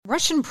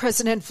Russian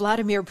President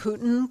Vladimir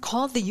Putin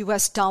called the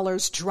U.S.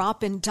 dollar's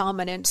drop in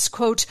dominance,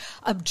 quote,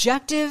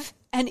 objective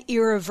and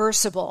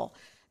irreversible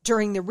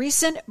during the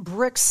recent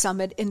BRICS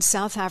summit in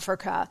South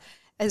Africa,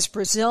 as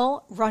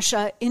Brazil,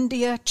 Russia,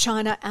 India,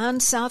 China,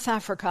 and South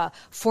Africa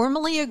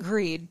formally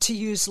agreed to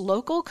use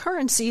local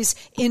currencies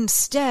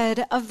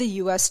instead of the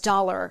U.S.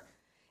 dollar.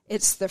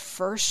 It's the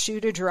first shoe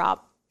to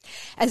drop.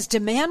 As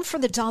demand for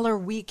the dollar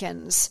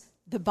weakens,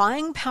 the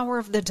buying power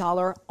of the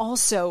dollar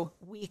also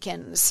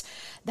weakens.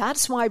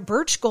 That's why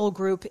Birch Gold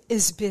Group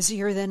is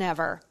busier than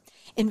ever.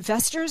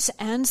 Investors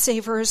and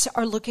savers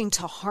are looking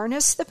to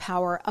harness the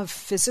power of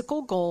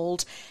physical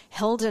gold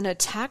held in a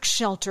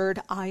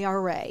tax-sheltered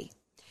IRA.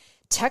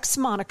 Text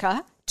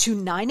Monica to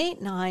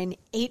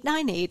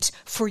 989-898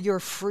 for your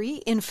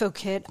free info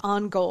kit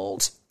on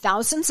gold.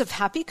 Thousands of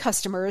happy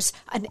customers,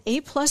 an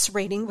A+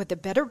 rating with the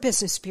Better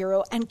Business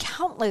Bureau, and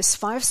countless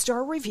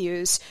 5-star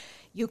reviews.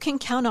 You can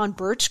count on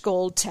Birch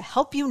Gold to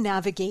help you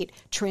navigate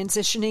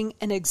transitioning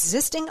an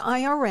existing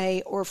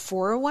IRA or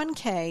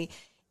 401k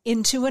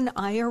into an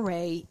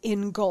IRA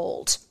in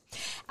gold.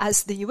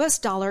 As the U.S.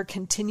 dollar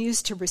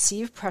continues to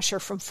receive pressure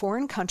from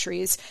foreign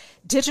countries,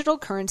 digital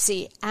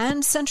currency,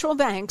 and central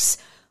banks,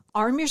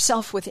 arm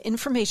yourself with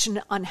information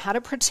on how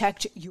to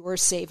protect your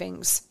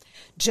savings.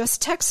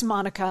 Just text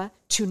Monica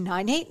to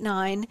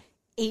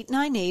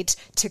 989-898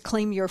 to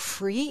claim your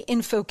free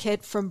info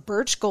kit from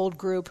Birch Gold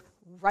Group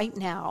right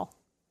now.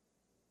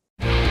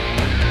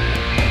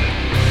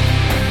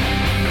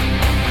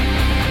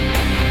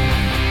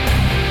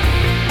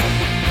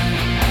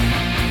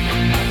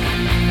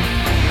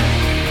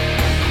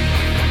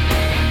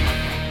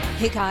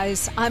 Hey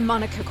guys, I'm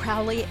Monica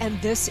Crowley,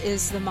 and this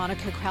is the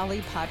Monica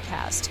Crowley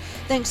Podcast.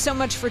 Thanks so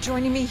much for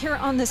joining me here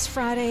on this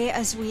Friday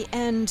as we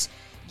end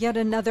yet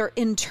another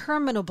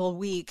interminable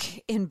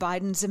week in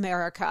Biden's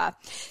America.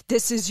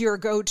 This is your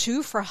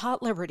go-to for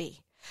Hot Liberty,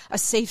 a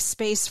safe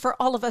space for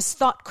all of us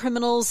thought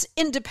criminals,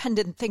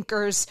 independent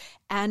thinkers,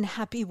 and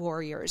happy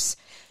warriors.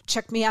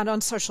 Check me out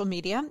on social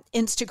media,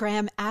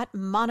 Instagram at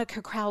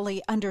Monica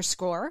Crowley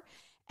 _,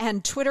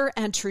 and Twitter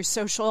and True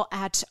Social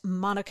at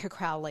Monica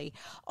Crowley.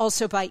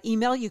 Also by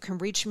email, you can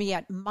reach me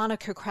at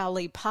Monica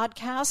Crowley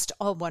Podcast,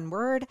 all one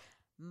word,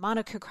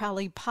 Monica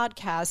Crowley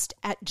Podcast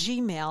at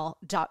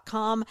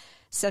gmail.com.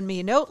 Send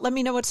me a note. Let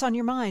me know what's on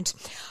your mind.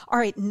 All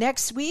right,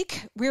 next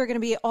week, we're going to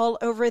be all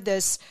over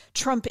this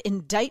Trump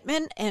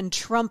indictment and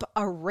Trump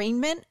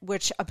arraignment,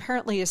 which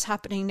apparently is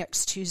happening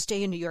next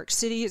Tuesday in New York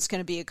City. It's going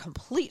to be a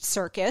complete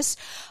circus.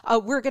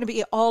 We're going to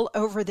be all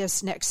over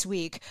this next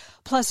week.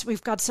 Plus,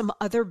 we've got some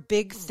other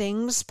big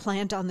things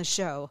planned on the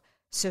show,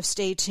 so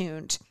stay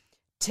tuned.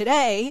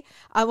 Today,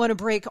 I want to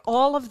break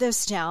all of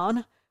this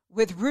down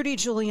with Rudy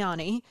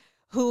Giuliani,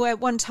 who at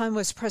one time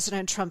was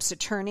President Trump's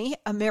attorney,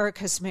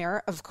 America's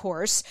mayor, of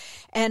course.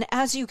 And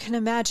as you can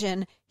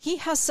imagine, he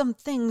has some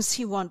things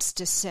he wants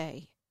to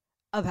say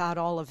about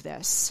all of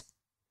this.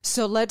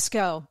 So let's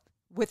go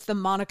with the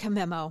Monica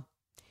Memo.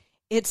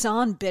 It's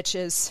on,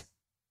 bitches.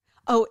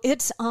 Oh,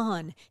 it's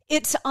on.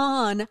 It's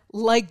on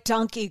like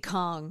Donkey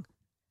Kong.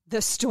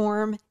 The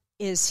storm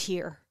is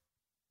here.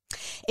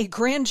 A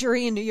grand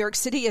jury in New York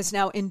City has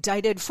now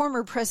indicted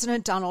former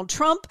President Donald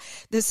Trump.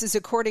 This is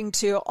according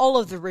to all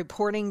of the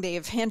reporting. They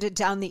have handed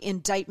down the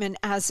indictment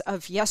as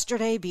of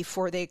yesterday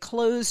before they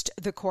closed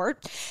the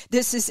court.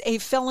 This is a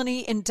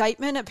felony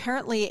indictment,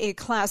 apparently a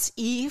Class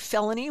E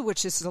felony,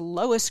 which is the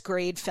lowest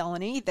grade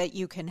felony that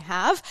you can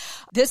have.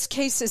 This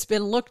case has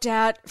been looked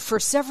at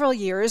for several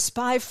years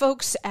by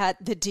folks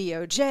at the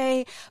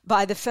DOJ,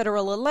 by the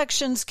Federal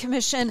Elections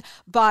Commission,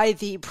 by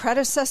the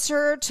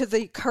predecessor to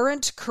the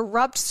current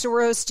corrupt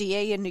Soros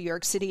DA in New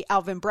York City,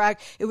 Alvin Bragg.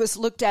 It was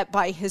looked at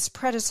by his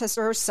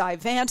predecessor, Cy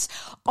Vance.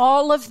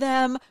 All of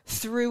them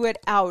threw it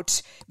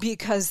out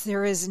because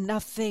there is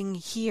nothing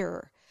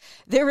here.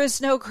 There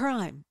is no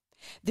crime.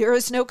 There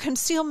is no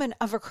concealment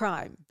of a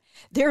crime.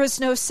 There is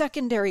no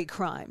secondary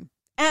crime.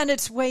 And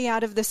it's way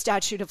out of the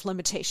statute of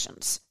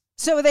limitations.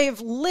 So they've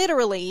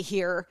literally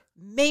here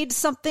made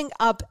something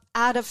up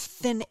out of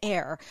thin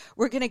air.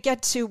 We're going to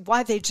get to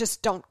why they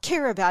just don't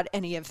care about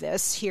any of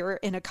this here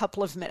in a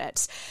couple of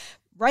minutes.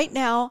 Right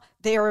now,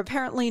 they are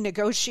apparently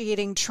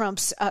negotiating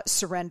Trump's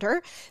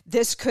surrender.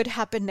 This could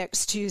happen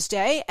next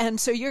Tuesday. And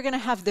so you're going to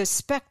have this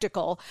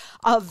spectacle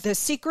of the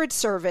Secret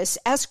Service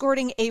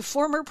escorting a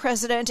former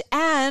president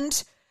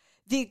and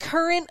the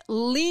current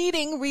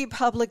leading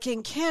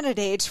Republican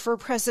candidate for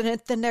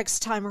president the next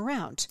time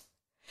around.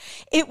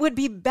 It would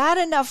be bad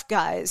enough,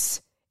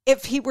 guys,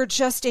 if he were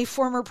just a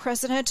former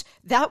president.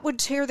 That would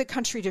tear the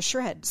country to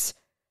shreds.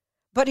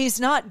 But he's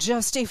not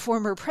just a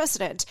former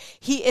president.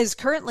 He is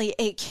currently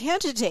a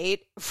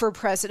candidate for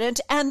president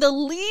and the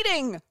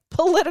leading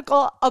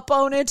political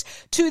opponent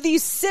to the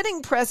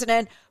sitting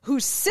president who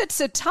sits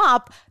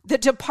atop the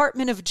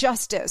Department of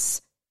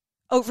Justice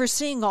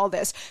overseeing all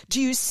this. Do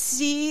you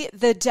see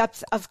the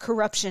depth of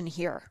corruption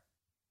here?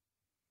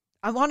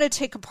 I want to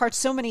take apart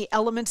so many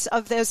elements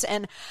of this,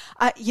 and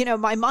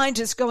my mind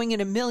is going in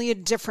a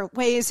million different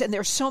ways, and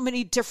there's so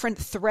many different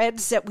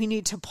threads that we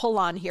need to pull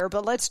on here,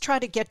 but let's try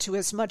to get to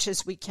as much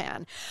as we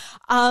can.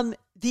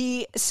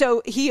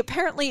 So he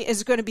apparently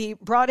is going to be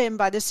brought in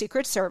by the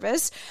Secret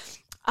Service.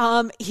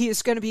 He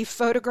is going to be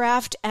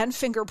photographed and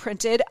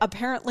fingerprinted.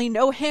 Apparently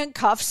no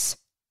handcuffs,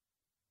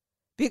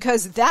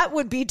 because that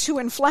would be too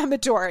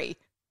inflammatory.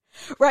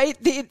 Right?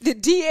 The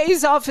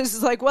DA's office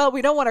is like, well,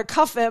 we don't want to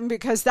cuff him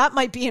because that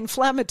might be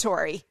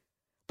inflammatory.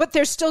 But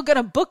they're still going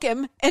to book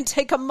him and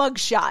take a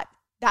mugshot.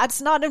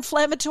 That's not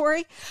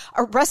inflammatory.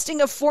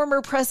 Arresting a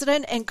former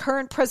president and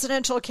current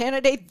presidential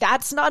candidate,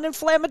 that's not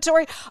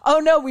inflammatory. Oh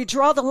no, we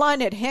draw the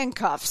line at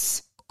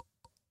handcuffs.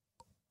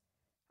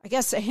 I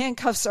guess the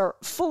handcuffs are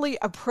fully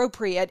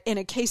appropriate in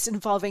a case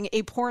involving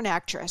a porn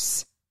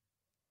actress.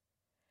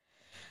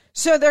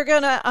 So they're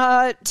going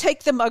to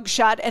take the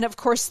mugshot, and of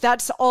course,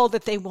 that's all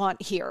that they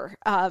want here.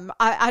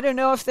 I don't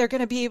know if they're going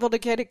to be able to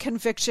get a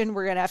conviction.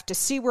 We're going to have to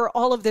see where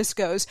all of this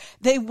goes.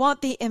 They want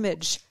the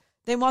image.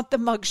 They want the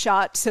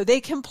mugshot so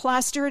they can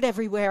plaster it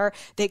everywhere.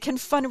 They can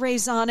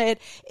fundraise on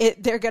it.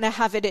 They're going to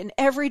have it in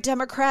every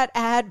Democrat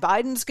ad.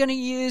 Biden's going to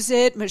use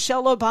it.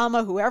 Michelle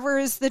Obama, whoever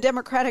is the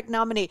Democratic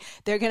nominee,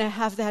 they're going to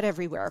have that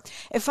everywhere.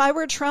 If I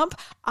were Trump,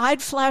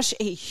 I'd flash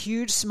a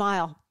huge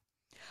smile.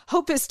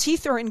 Hope his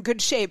teeth are in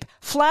good shape.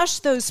 Flash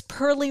those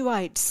pearly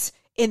whites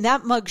in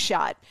that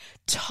mugshot.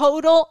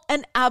 Total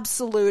and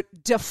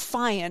absolute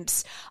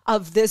defiance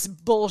of this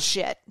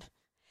bullshit.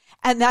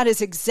 And that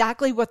is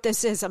exactly what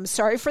this is. I'm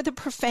sorry for the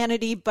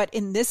profanity, but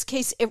in this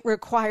case, it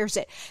requires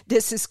it.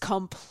 This is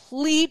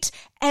complete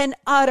and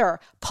utter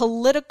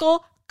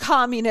political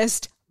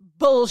communist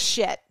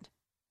bullshit.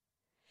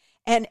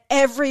 And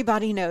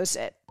everybody knows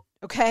it.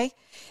 Okay?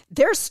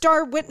 Their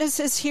star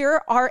witnesses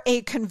here are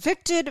a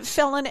convicted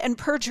felon and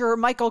perjurer,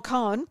 Michael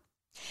Cohen,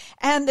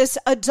 and this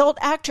adult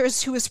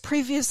actress who was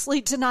previously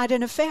denied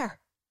an affair.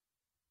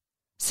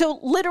 So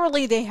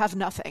literally they have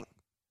nothing.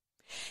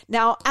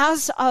 Now,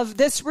 as of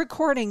this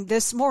recording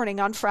this morning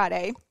on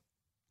Friday,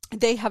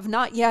 they have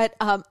not yet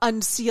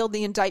unsealed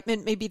the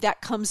indictment. Maybe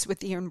that comes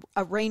with the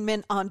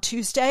arraignment on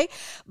Tuesday.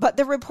 But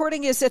the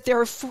reporting is that there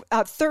are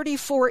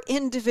 34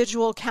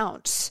 individual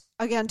counts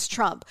against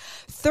Trump.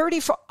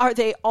 34. Are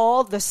they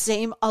all the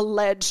same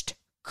alleged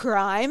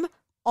crime?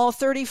 All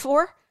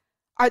 34?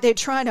 Are they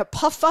trying to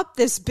puff up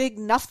this big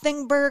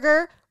nothing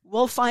burger?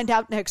 We'll find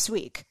out next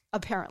week,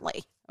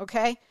 apparently.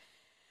 Okay?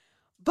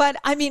 But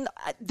I mean,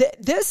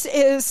 this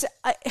is...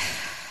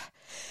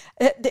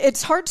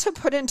 It's hard to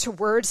put into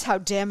words how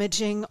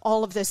damaging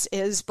all of this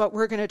is, but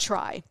we're going to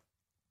try.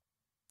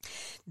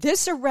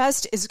 This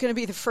arrest is going to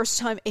be the first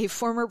time a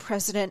former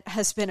president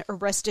has been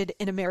arrested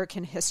in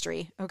American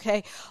history,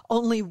 okay?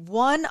 Only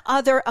one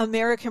other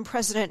American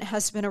president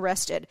has been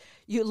arrested.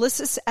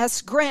 Ulysses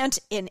S. Grant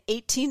in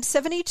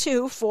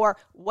 1872 for,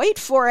 wait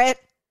for it,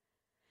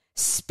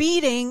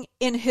 speeding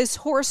in his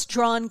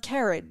horse-drawn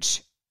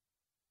carriage.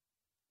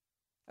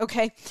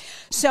 Okay,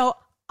 so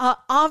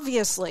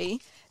obviously...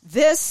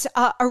 This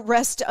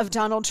arrest of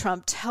Donald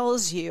Trump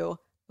tells you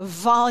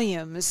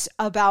volumes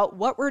about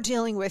what we're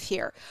dealing with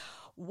here.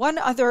 One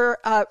other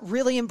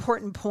really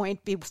important point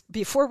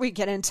before we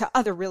get into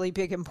other really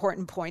big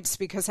important points,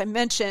 because I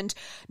mentioned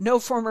no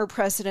former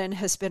president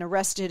has been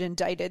arrested,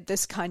 indicted,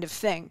 this kind of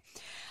thing.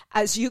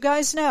 As you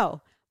guys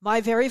know,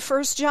 my very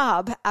first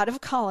job out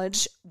of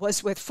college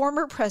was with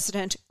former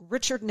President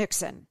Richard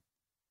Nixon.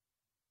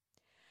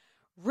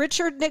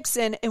 Richard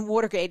Nixon in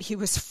Watergate, he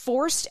was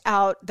forced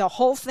out. The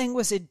whole thing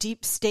was a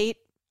deep state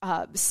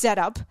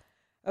setup,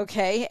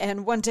 okay?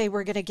 And one day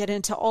we're going to get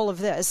into all of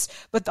this.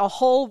 But the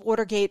whole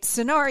Watergate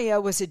scenario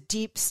was a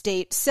deep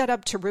state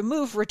setup to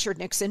remove Richard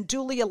Nixon,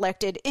 duly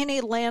elected in a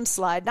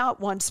landslide,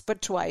 not once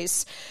but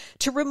twice,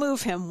 to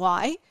remove him.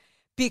 Why?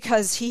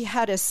 Because he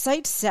had a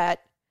sight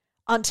set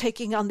on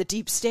taking on the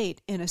deep state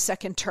in a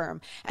second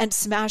term and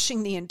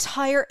smashing the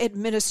entire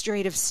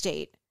administrative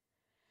state,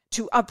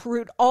 to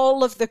uproot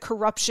all of the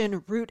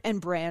corruption, root and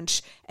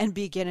branch, and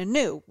begin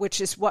anew, which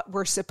is what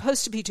we're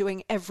supposed to be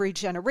doing every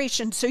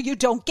generation so you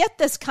don't get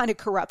this kind of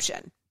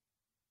corruption.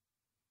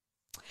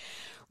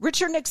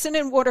 Richard Nixon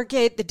and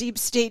Watergate, the deep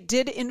state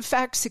did in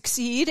fact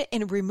succeed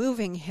in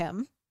removing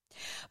him.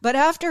 But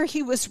after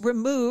he was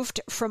removed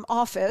from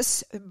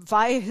office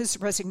via his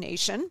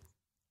resignation,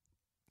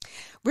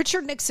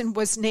 Richard Nixon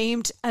was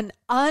named an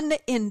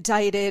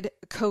unindicted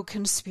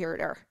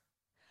co-conspirator.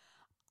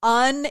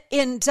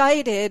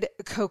 Unindicted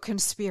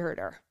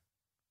co-conspirator.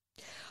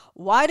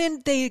 Why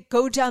didn't they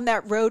go down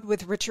that road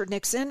with Richard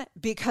Nixon?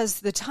 Because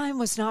the time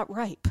was not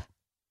ripe.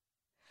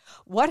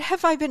 What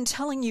have I been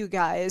telling you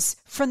guys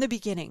from the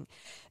beginning?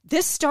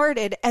 This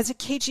started as a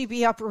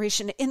KGB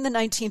operation in the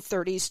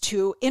 1930s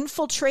to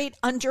infiltrate,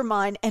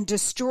 undermine, and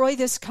destroy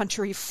this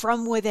country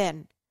from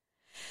within.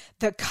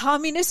 The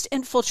communist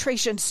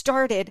infiltration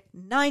started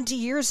 90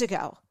 years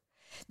ago.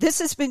 This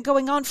has been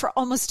going on for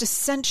almost a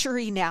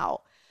century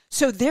now.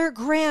 So their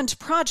grand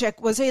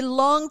project was a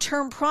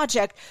long-term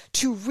project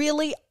to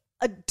really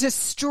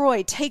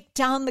destroy, take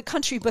down the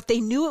country, but they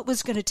knew it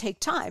was going to take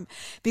time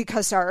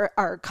because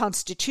our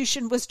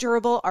Constitution was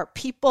durable, our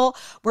people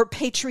were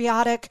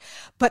patriotic,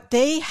 but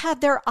they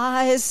had their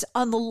eyes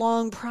on the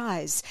long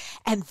prize,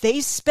 and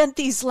they spent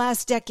these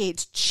last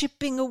decades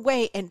chipping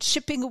away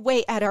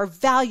at our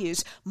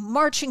values,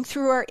 marching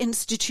through our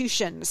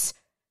institutions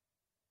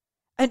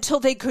until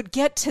they could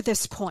get to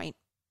this point.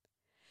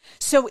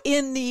 So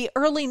in the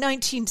early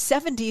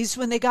 1970s,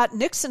 when they got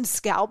Nixon's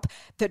scalp,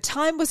 the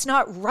time was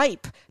not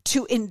ripe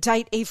to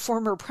indict a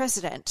former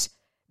president.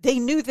 They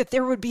knew that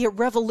there would be a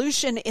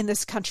revolution in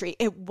this country.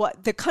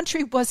 The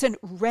country wasn't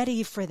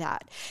ready for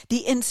that.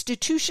 The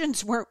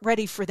institutions weren't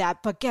ready for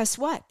that. But guess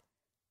what?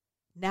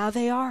 Now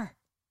they are.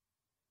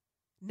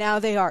 Now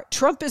they are.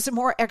 Trump is a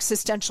more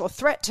existential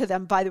threat to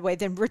them, by the way,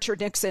 than Richard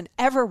Nixon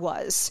ever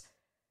was.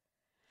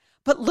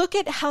 But look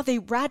at how they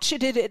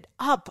ratcheted it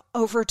up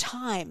over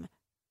time.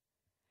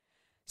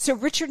 So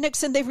Richard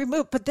Nixon, they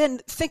removed, but then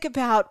think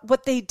about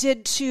what they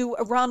did to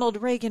Ronald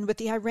Reagan with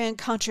the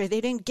Iran-Contra. They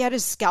didn't get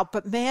his scalp,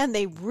 but man,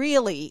 they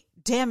really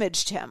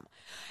damaged him.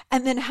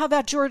 And then how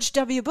about George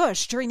W.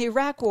 Bush during the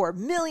Iraq War?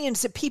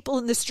 Millions of people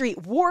in the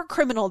street, war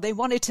criminal. They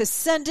wanted to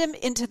send him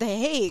into The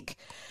Hague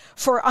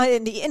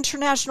in the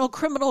International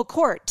Criminal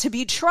Court to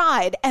be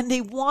tried, and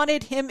they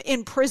wanted him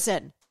in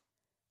prison.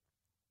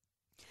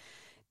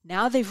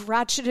 Now they've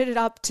ratcheted it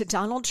up to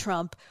Donald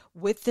Trump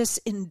with this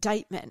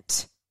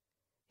indictment.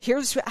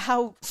 Here's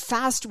how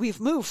fast we've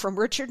moved from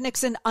Richard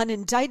Nixon,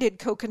 unindicted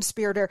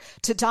co-conspirator,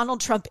 to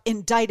Donald Trump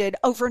indicted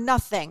over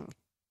nothing.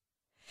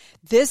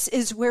 This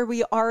is where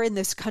we are in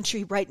this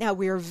country right now.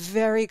 We are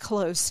very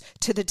close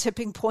to the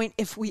tipping point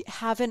if we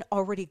haven't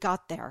already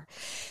got there.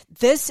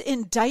 This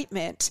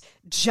indictment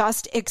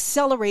just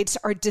accelerates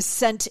our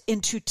descent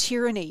into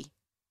tyranny.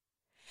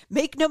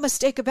 Make no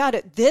mistake about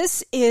it.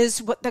 This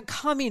is what the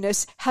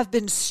communists have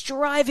been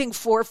striving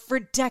for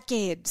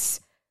decades.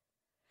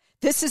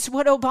 This is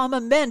what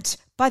Obama meant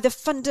by the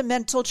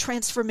fundamental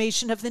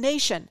transformation of the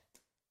nation.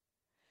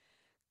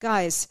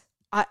 Guys,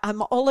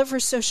 I'm all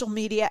over social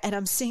media and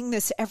I'm seeing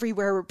this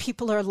everywhere where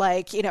people are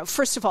like,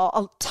 first of all,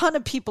 a ton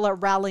of people are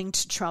rallying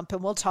to Trump,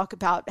 and we'll talk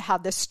about how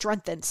this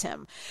strengthens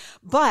him.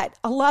 But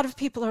a lot of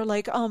people are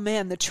like, oh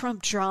man, the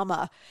Trump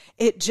drama,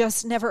 it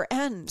just never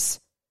ends.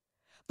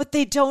 But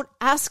they don't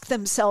ask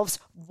themselves,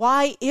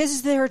 why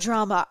is there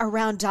drama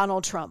around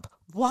Donald Trump?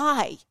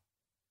 Why?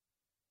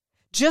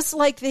 Just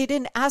like they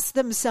didn't ask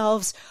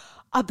themselves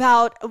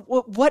about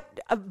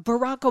what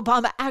Barack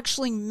Obama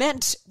actually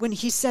meant when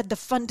he said the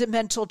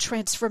fundamental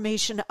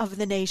transformation of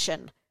the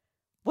nation.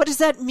 What does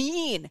that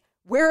mean?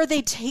 Where are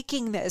they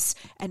taking this?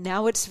 And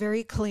now it's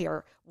very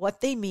clear what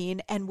they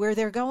mean and where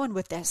they're going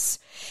with this.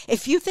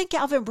 If you think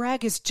Alvin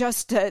Bragg is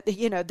just,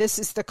 this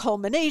is the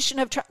culmination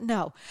of Trump.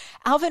 No,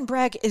 Alvin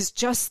Bragg is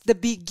just the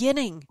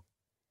beginning.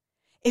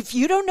 If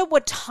you don't know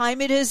what time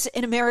it is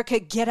in America,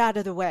 get out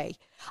of the way.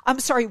 I'm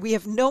sorry, we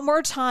have no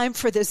more time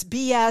for this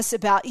BS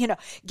about,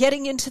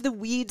 getting into the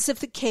weeds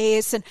of the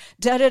case and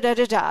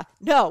da-da-da-da-da.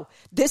 No,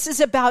 this is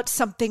about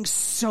something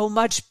so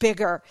much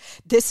bigger.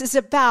 This is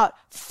about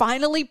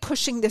finally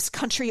pushing this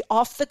country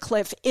off the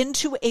cliff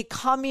into a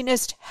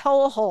communist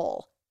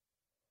hellhole.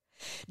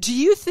 Do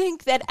you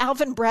think that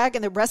Alvin Bragg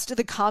and the rest of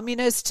the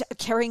communists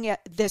carrying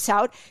this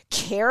out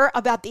care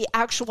about the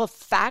actual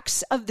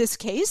facts of this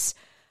case?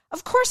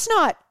 Of course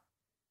not.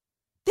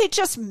 They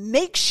just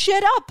make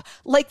shit up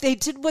like they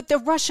did with the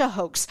Russia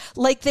hoax,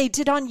 like they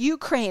did on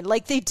Ukraine,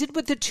 like they did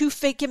with the 2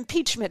 fake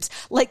impeachments,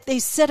 like they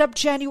set up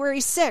January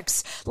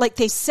 6th, like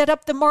they set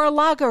up the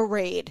Mar-a-Lago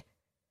raid.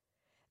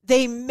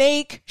 They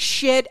make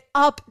shit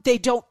up. They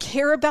don't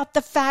care about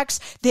the facts.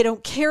 They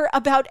don't care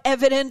about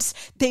evidence.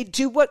 They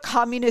do what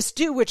communists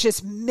do, which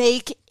is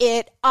make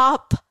it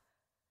up.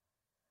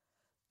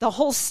 The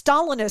whole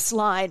Stalinist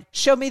line,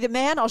 show me the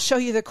man, I'll show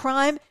you the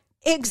crime.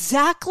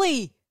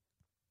 Exactly.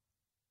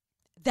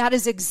 That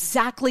is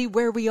exactly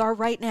where we are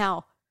right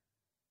now.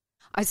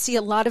 I see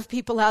a lot of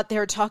people out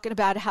there talking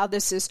about how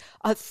this is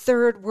a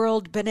third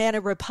world banana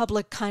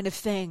republic kind of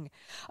thing.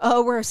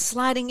 Oh, we're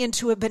sliding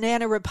into a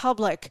banana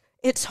republic.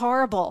 It's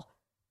horrible.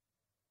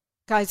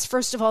 Guys,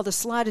 first of all, the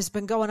slide has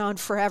been going on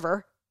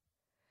forever.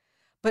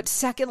 But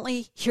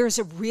secondly, here's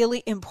a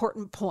really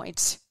important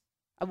point.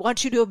 I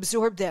want you to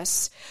absorb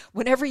this.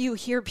 Whenever you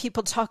hear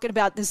people talking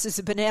about this is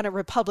a banana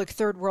republic,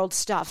 third world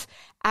stuff,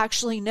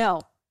 actually,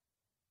 no,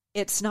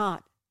 it's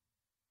not.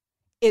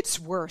 It's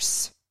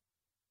worse.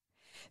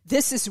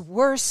 This is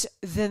worse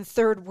than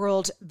third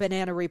world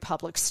banana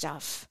republic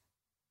stuff.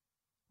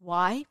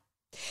 Why?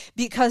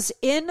 Because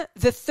in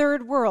the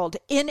third world,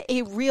 in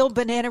a real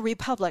banana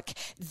republic,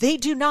 they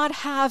do not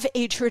have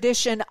a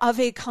tradition of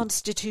a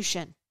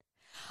constitution,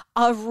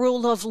 of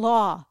rule of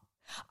law,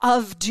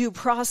 of due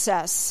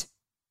process.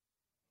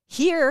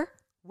 Here,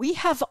 we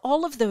have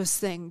all of those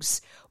things.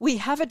 We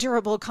have a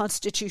durable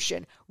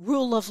constitution,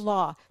 rule of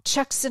law,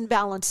 checks and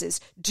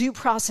balances, due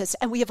process,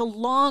 and we have a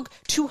long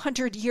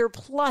 200-year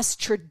plus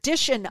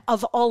tradition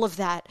of all of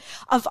that,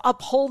 of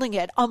upholding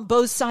it on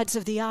both sides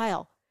of the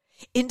aisle.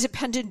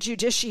 independent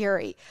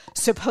judiciary,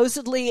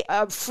 supposedly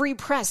a free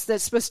press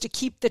that's supposed to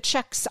keep the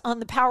checks on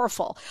the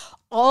powerful.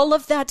 All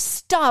of that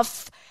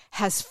stuff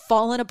has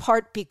fallen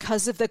apart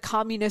because of the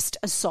communist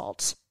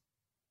assault.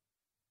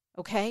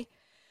 Okay?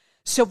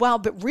 So while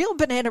real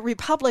banana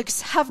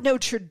republics have no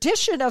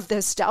tradition of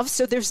this stuff,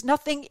 so there's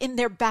nothing in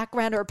their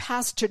background or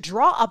past to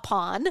draw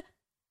upon,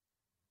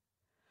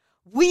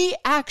 we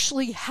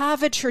actually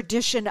have a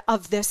tradition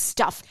of this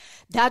stuff.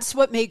 That's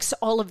what makes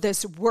all of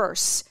this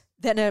worse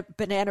than a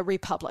banana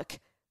republic.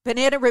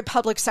 Banana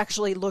republics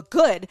actually look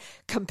good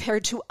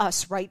compared to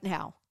us right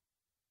now.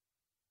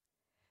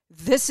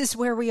 This is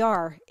where we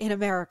are in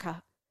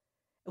America.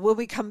 When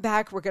we come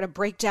back, we're going to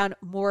break down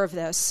more of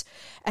this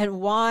and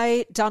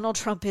why Donald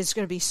Trump is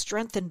going to be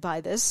strengthened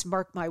by this,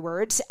 mark my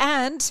words.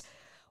 And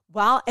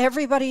while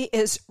everybody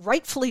is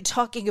rightfully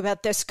talking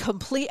about this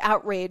complete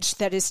outrage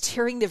that is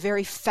tearing the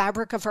very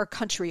fabric of our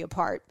country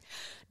apart,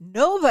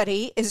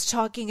 nobody is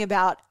talking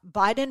about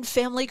Biden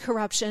family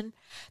corruption,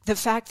 the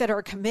fact that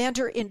our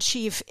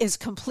commander-in-chief is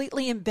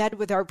completely in bed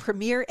with our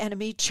premier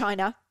enemy,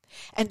 China,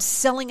 and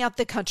selling out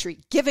the country,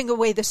 giving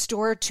away the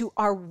store to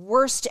our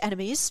worst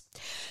enemies.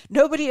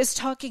 Nobody is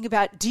talking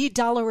about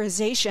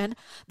de-dollarization,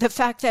 the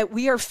fact that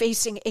we are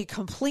facing a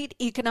complete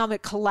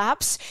economic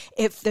collapse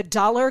if the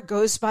dollar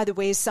goes by the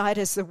wayside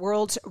as the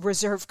world's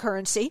reserve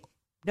currency.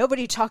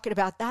 Nobody talking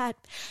about that.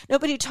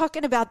 Nobody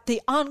talking about the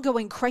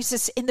ongoing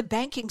crisis in the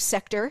banking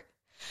sector.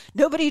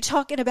 Nobody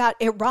talking about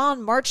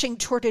Iran marching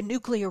toward a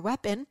nuclear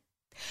weapon.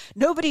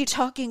 Nobody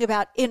talking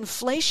about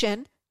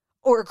inflation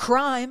or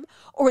crime,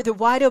 or the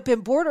wide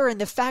open border and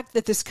the fact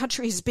that this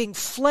country is being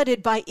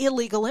flooded by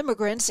illegal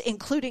immigrants,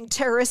 including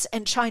terrorists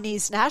and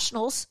Chinese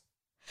nationals.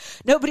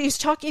 Nobody's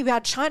talking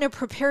about China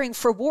preparing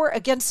for war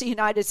against the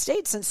United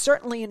States and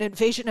certainly an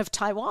invasion of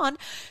Taiwan.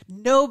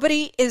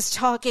 Nobody is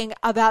talking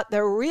about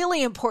the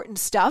really important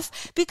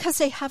stuff because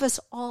they have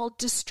us all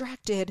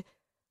distracted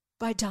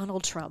by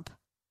Donald Trump.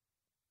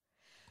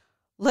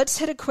 Let's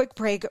hit a quick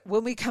break.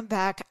 When we come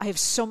back, I have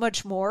so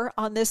much more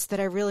on this that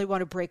I really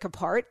want to break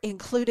apart,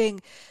 including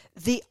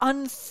the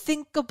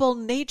unthinkable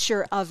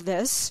nature of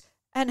this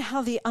and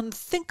how the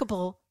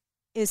unthinkable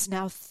is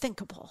now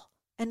thinkable.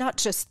 And not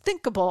just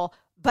thinkable,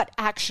 but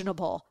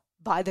actionable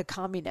by the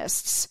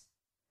communists.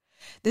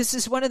 This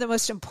is one of the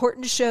most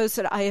important shows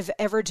that I have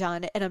ever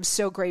done, and I'm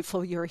so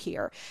grateful you're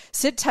here.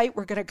 Sit tight.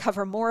 We're going to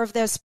cover more of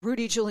this.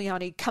 Rudy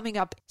Giuliani coming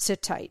up.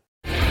 Sit tight.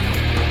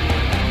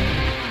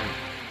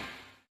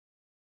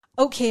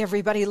 Okay,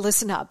 everybody,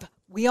 listen up.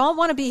 We all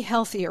want to be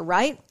healthier,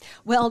 right?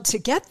 Well, to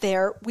get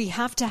there, we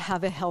have to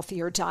have a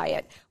healthier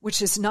diet,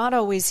 which is not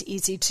always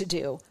easy to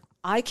do.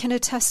 I can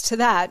attest to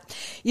that.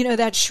 You know,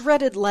 that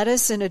shredded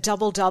lettuce in a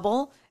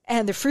double-double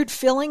and the fruit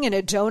filling in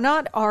a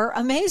donut are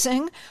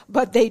amazing,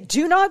 but they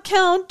do not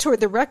count toward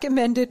the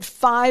recommended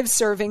 5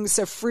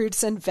 servings of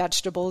fruits and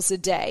vegetables a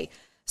day.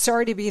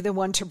 Sorry to be the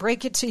one to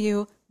break it to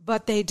you,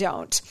 but they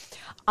don't.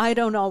 I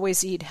don't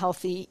always eat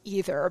healthy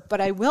either,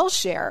 but I will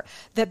share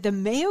that the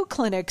Mayo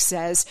Clinic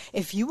says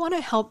if you want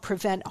to help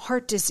prevent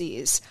heart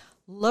disease,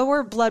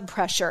 lower blood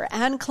pressure,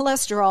 and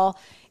cholesterol,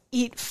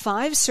 eat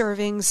 5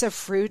 servings of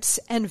fruits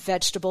and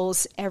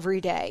vegetables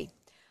every day.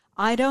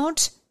 I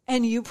don't,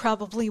 and you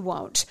probably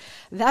won't.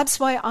 That's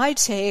why I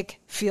take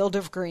Field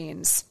of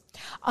Greens.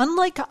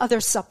 Unlike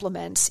other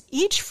supplements,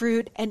 each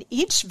fruit and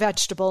each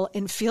vegetable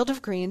in Field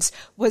of Greens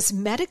was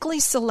medically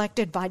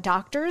selected by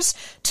doctors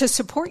to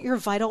support your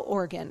vital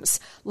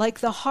organs, like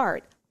the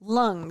heart,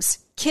 lungs,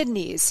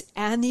 kidneys,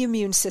 and the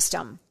immune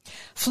system.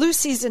 Flu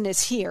season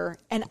is here,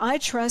 and I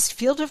trust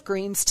Field of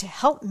Greens to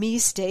help me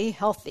stay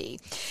healthy.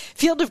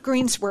 Field of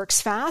Greens works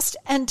fast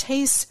and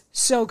tastes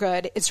so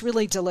good. It's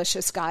really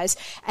delicious, guys,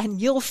 and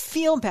you'll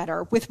feel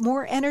better with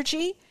more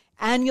energy.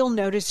 And you'll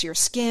notice your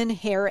skin,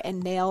 hair,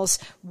 and nails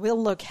will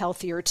look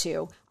healthier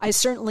too. I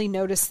certainly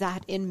noticed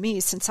that in me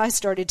since I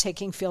started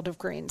taking Field of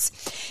Greens.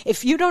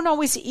 If you don't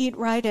always eat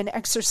right and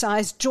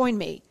exercise, join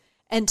me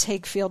and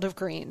take Field of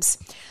Greens.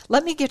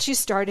 Let me get you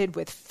started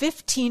with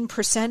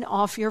 15%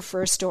 off your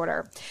first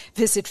order.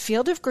 Visit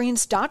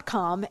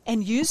fieldofgreens.com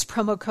and use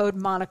promo code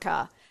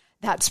Monica.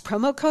 That's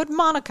promo code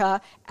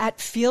Monica at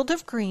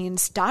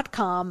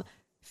fieldofgreens.com,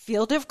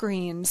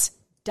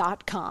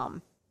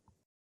 fieldofgreens.com.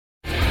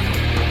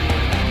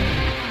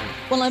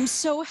 Well, I'm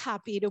so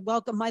happy to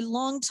welcome my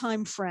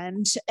longtime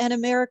friend and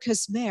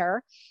America's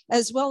mayor,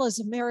 as well as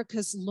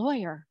America's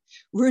lawyer,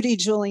 Rudy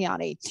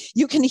Giuliani.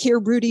 You can hear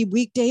Rudy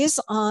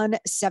weekdays on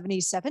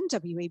 77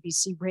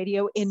 WABC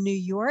Radio in New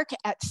York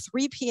at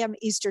 3 p.m.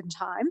 Eastern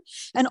Time,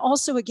 and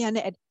also again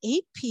at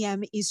 8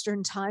 p.m.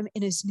 Eastern Time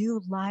in his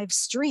new live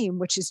stream,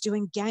 which is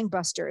doing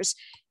gangbusters.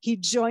 He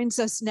joins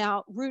us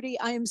now. Rudy,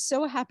 I am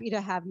so happy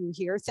to have you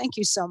here. Thank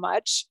you so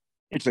much.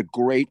 It's a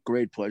great,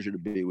 great pleasure to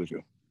be with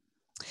you.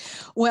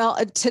 Well,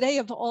 today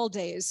of all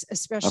days, Of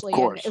especially,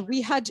 and course.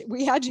 we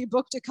had you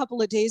booked a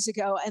couple of days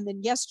ago, and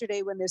then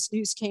yesterday when this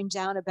news came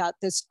down about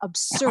this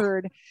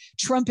absurd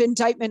Trump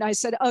indictment, I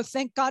said, "Oh,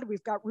 thank God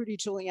we've got Rudy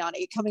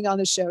Giuliani coming on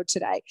the show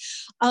today."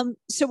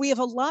 So we have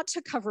a lot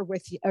to cover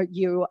with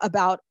you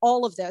about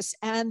all of this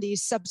and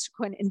these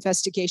subsequent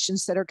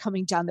investigations that are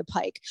coming down the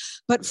pike.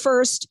 But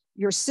first,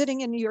 you're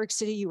sitting in New York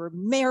City. You were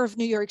mayor of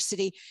New York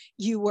City.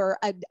 You were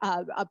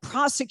a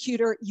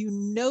prosecutor. You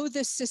know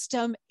the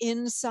system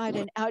inside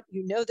and out.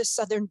 You know the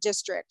Southern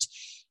District.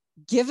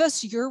 Give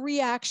us your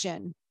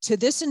reaction to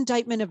this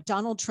indictment of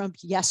Donald Trump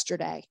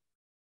yesterday.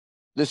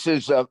 This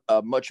is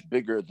much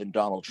bigger than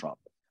Donald Trump.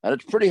 And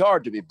it's pretty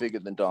hard to be bigger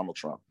than Donald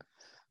Trump.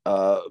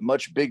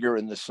 Much bigger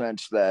in the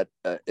sense that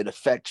it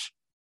affects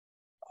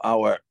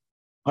our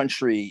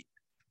country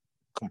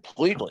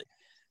completely.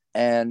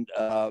 And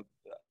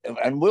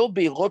will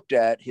be looked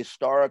at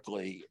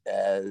historically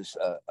as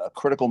a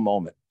critical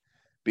moment,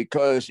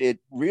 because it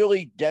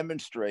really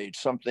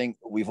demonstrates something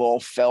we've all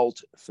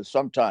felt for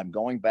some time,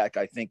 going back,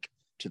 I think,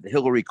 to the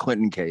Hillary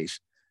Clinton case,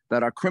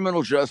 that our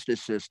criminal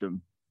justice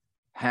system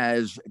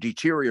has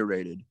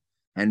deteriorated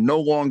and no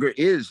longer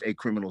is a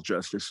criminal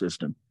justice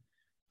system.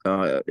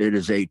 It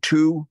is a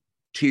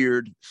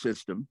two-tiered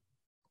system,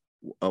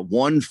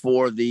 one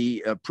for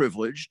the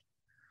privileged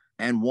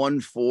and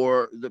one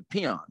for the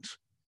peons.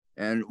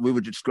 And we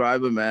would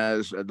describe them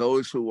as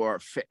those who are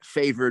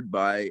favored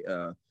by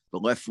the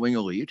left-wing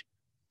elite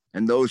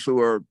and those who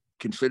are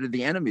considered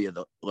the enemy of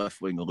the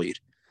left-wing elite.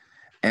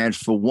 And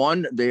for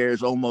one,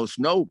 there's almost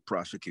no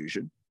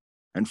prosecution.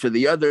 And for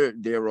the other,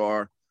 there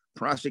are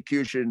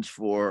prosecutions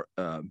for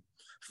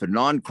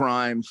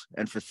non-crimes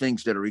and for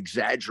things that are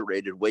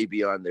exaggerated way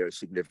beyond their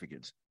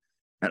significance.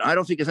 And I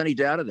don't think there's any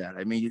doubt of that.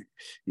 I mean,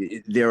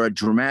 there are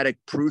dramatic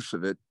proofs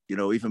of it,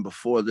 even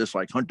before this,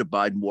 like Hunter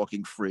Biden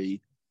walking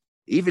free,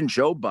 even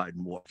Joe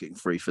Biden walking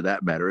free, for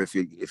that matter, if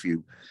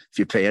you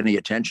pay any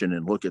attention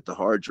and look at the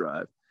hard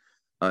drive.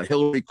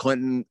 Hillary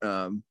Clinton's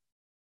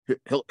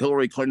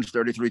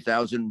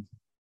 33,000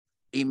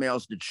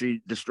 emails that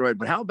she destroyed.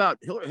 But how about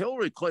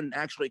Hillary Clinton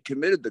actually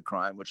committed the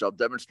crime, which I'll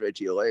demonstrate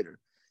to you later.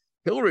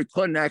 Hillary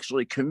Clinton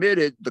actually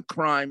committed the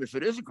crime, if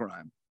it is a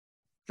crime,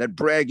 that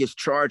Bragg is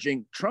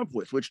charging Trump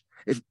with, which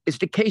is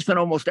the case in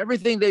almost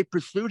everything they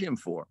pursued him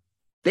for.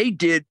 They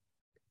did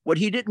what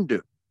he didn't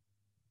do.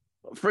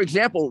 For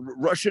example,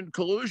 Russian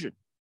collusion.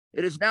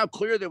 It is now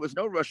clear there was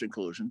no Russian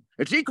collusion.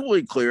 It's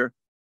equally clear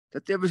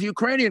that there was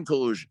Ukrainian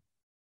collusion.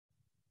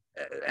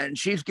 And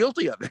she's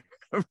guilty of it.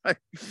 Right?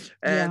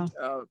 And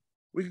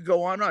we could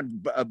go on.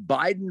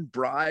 Biden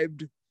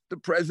bribed the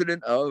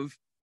president of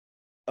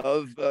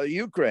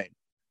Ukraine.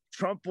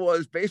 Trump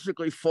was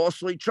basically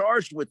falsely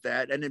charged with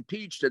that and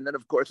impeached, and then,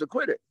 of course,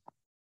 acquitted,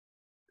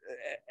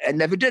 and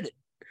never did it.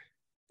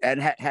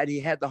 And had he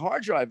had the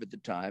hard drive at the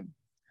time,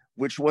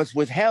 which was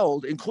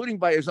withheld, including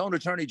by his own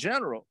attorney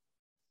general,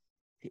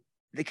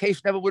 the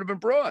case never would have been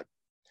brought.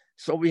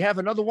 So we have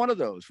another one of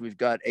those. We've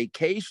got a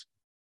case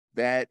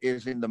that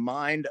is in the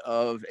mind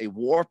of a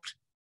warped,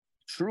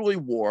 truly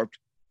warped,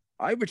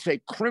 I would say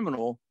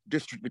criminal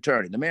district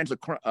attorney. The man's a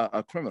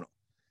criminal.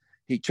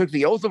 He took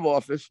the oath of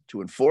office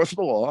to enforce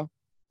the law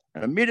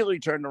and immediately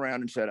turned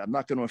around and said, I'm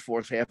not going to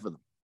enforce half of them.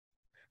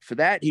 For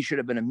that, he should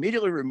have been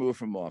immediately removed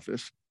from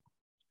office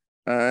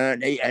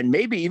and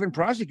maybe even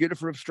prosecuted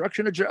for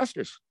obstruction of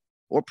justice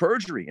or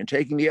perjury in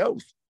taking the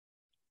oath.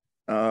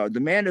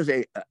 The man is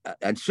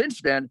and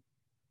since then,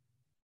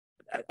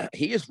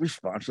 he is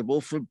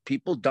responsible for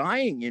people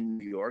dying in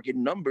New York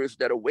in numbers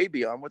that are way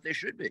beyond what they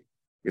should be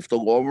if the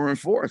law were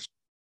enforced.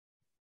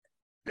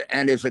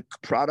 And is a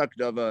product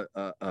of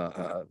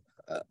a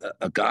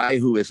guy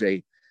who is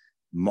a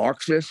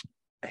Marxist,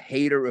 a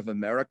hater of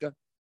America,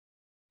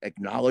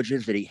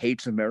 acknowledges that he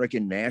hates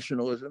American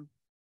nationalism,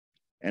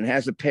 and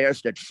has a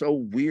past that's so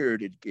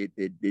weird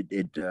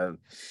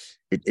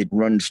it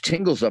runs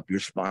tingles up your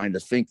spine to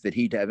think that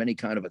he'd have any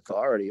kind of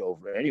authority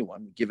over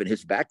anyone, given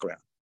his background.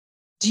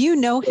 Do you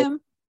know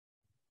him?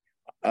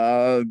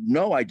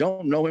 No, I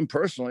don't know him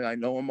personally. I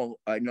know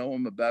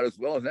him about as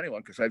well as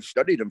anyone because I've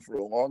studied him for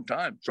a long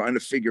time, trying to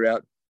figure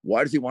out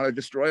why does he want to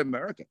destroy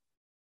America?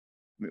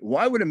 I mean,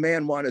 why would a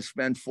man want to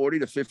spend $40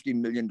 to $50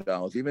 million,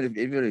 even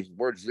if he's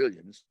worth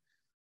zillions,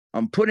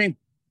 on putting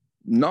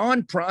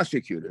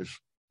non-prosecutors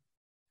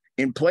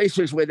in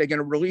places where they're going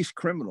to release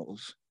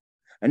criminals?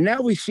 And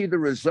now we see the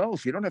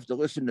results. You don't have to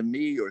listen to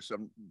me or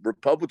some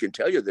Republican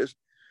tell you this.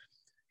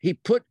 He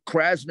put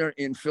Krasner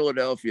in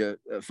Philadelphia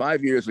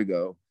 5 years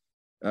ago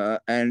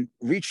and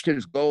reached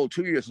his goal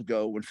 2 years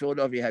ago when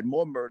Philadelphia had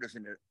more murders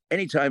than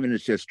any time in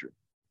its history.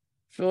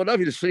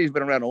 Philadelphia, the city's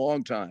been around a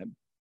long time.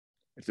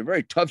 It's a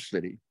very tough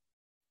city,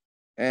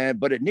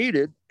 but it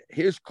needed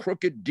his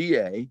crooked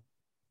DA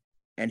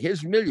and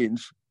his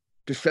millions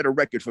to set a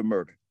record for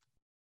murder.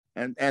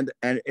 And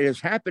it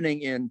is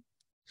happening in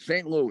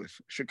St. Louis,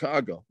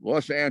 Chicago,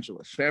 Los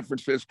Angeles, San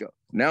Francisco,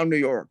 now New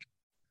York,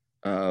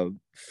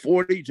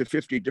 40 to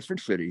 50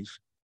 different cities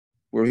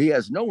where he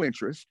has no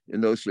interest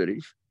in those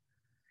cities.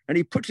 And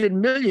he puts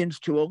in millions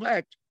to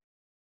elect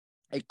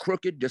a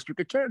crooked district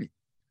attorney.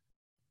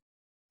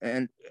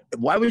 And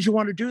why would you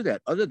want to do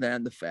that other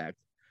than the fact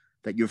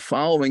that you're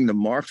following the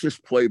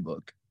Marxist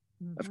playbook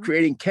of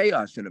creating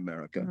chaos in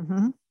America?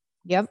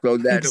 Yep. So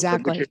that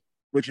exactly.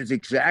 which is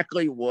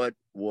exactly what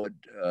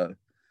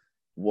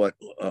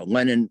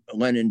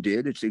Lenin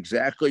did. It's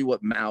exactly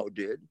what Mao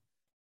did.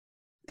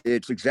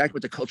 It's exactly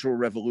what the Cultural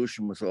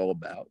Revolution was all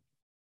about.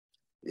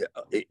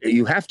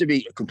 You have to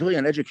be completely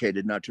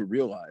uneducated not to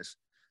realize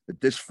that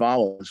this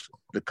follows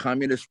the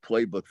communist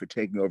playbook for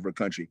taking over a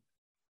country.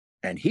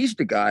 And he's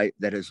the guy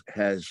that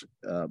has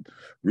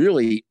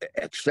really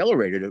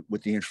accelerated it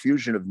with the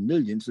infusion of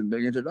millions and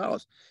millions of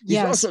dollars. He's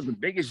also the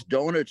biggest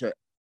donor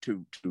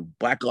to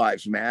Black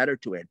Lives Matter,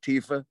 to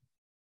Antifa,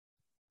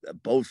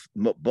 both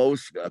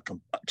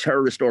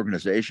terrorist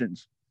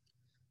organizations,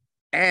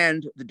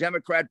 and the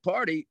Democrat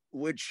Party,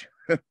 which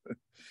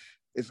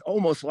is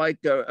almost like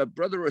a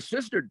brother or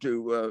sister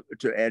to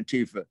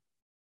Antifa.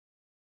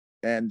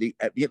 And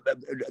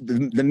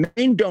the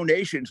main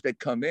donations that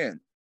come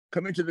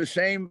into the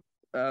same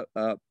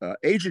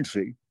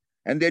agency,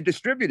 and they're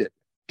distributed.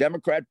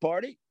 Democrat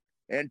Party,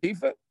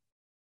 Antifa,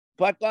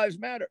 Black Lives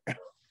Matter.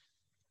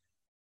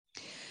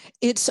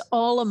 It's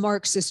all a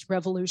Marxist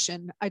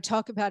revolution. I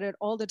talk about it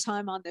all the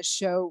time on this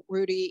show,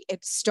 Rudy.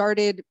 It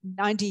started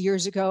 90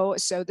 years ago.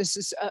 So this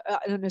is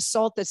an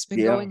assault that's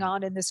been going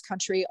on in this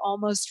country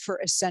almost for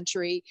a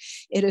century.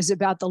 It is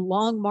about the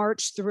long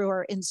march through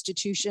our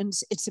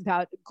institutions. It's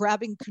about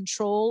grabbing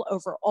control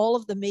over all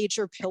of the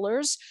major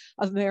pillars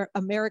of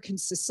American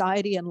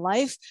society and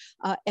life,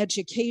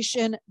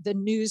 education, the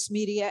news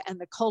media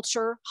and the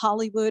culture,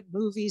 Hollywood,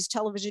 movies,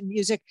 television,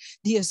 music.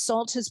 The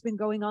assault has been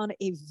going on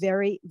a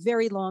very,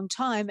 very long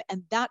time.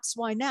 And that's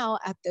why now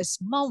at this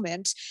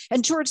moment,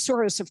 and George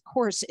Soros, of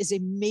course, is a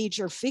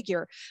major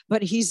figure,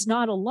 but he's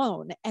not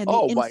alone. And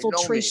the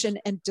infiltration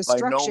and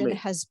destruction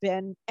has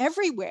been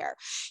everywhere.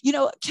 You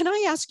know, can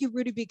I ask you,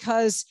 Rudy,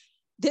 because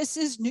this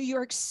is New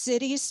York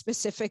City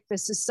specific,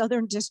 this is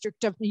Southern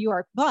District of New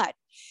York, but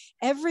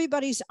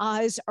everybody's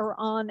eyes are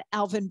on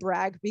Alvin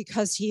Bragg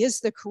because he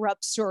is the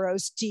corrupt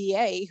Soros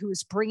DA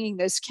who's bringing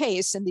this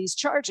case and these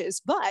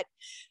charges. But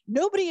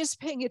nobody is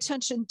paying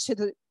attention to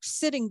the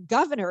sitting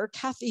governor,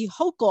 Kathy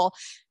Hochul.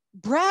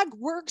 Bragg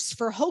works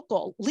for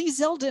Hochul. Lee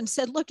Zeldin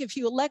said, look, if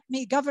you elect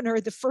me governor,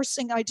 the first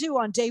thing I do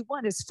on day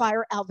one is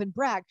fire Alvin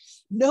Bragg.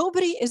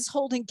 Nobody is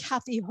holding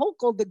Kathy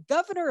Hochul, the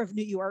governor of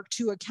New York,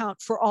 to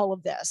account for all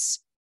of this.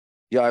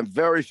 Yeah, I'm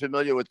very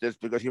familiar with this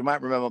because you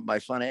might remember my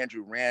son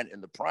Andrew ran in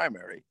the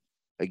primary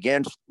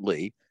against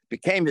Lee,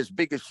 became his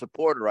biggest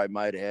supporter, I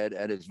might add,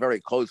 and is very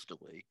close to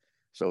Lee.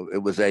 So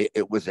it was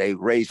a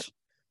race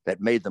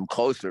that made them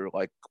closer.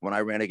 Like when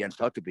I ran against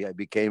Huckabee, I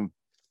became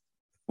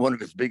one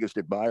of his biggest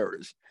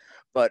admirers.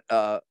 But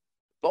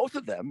both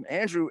of them,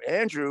 Andrew,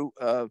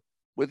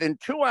 within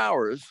 2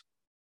 hours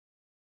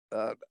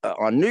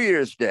on New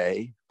Year's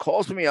Day,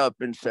 calls me up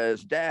and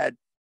says, Dad,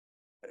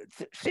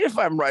 see if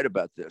I'm right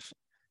about this.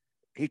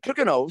 He took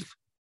an oath,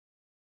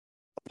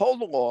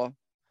 uphold the law.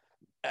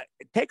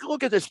 Take a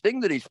look at this thing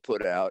that he's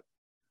put out.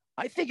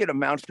 I think it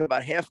amounts to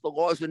about half the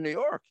laws in New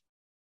York.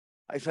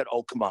 I said,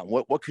 oh, come on.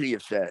 What could he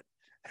have said?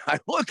 I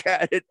look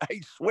at it. I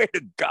swear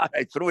to God,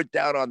 I threw it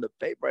down on the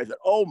paper. I said,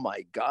 oh,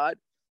 my God,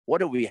 what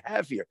do we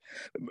have here?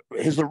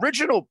 His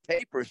original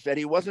paper said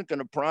he wasn't going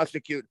to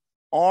prosecute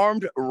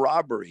armed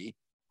robbery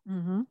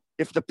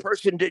if the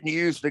person didn't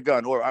use the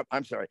gun. Or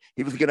I'm sorry,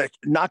 he was going to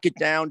knock it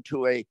down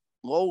to a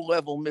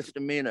low-level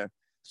misdemeanor.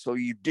 So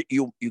you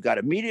got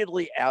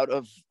immediately out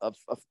of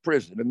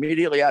prison,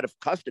 immediately out of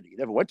custody. You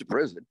never went to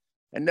prison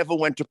and never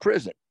went to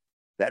prison.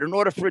 That in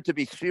order for it to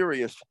be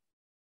serious,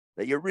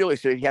 that you're really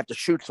serious, you have to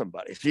shoot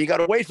somebody. So you got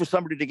to wait for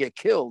somebody to get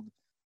killed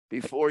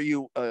before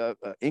you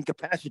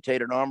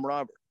incapacitate an armed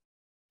robber.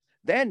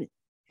 Then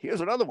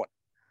here's another one.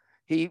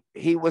 He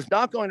was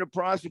not going to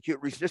prosecute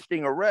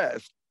resisting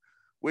arrest,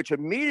 which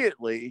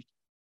immediately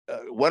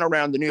went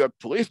around the New York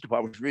Police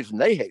Department, which is the reason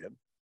they hate him.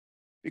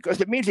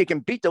 Because it means he can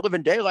beat the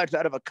living daylights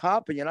out of a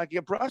cop and you're not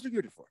getting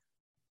prosecuted for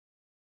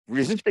it.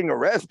 Resisting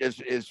arrest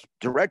is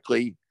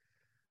directly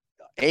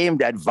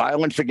aimed at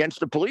violence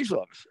against a police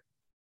officer.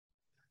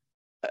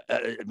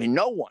 I mean,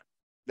 no one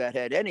that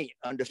had any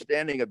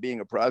understanding of being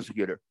a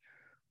prosecutor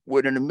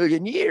would in a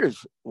million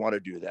years want to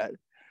do that.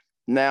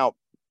 Now,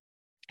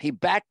 he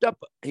backed off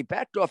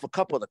a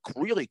couple of the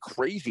really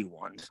crazy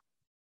ones,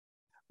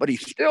 but he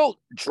still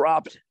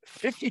dropped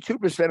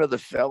 52% of the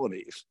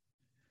felonies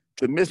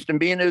to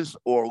misdemeanors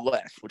or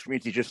less, which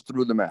means he just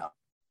threw them out.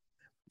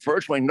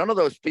 Virtually none of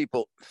those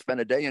people spent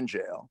a day in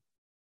jail.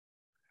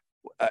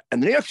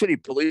 And the New York City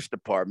Police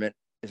Department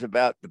is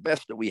about the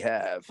best that we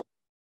have.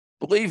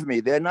 Believe me,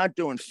 they're not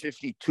doing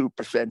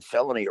 52%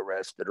 felony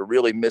arrests that are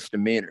really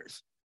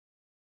misdemeanors.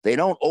 They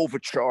don't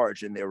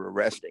overcharge in their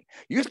arresting.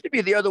 It used to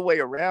be the other way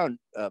around,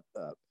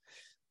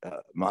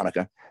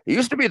 Monica. It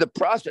used to be the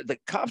process. The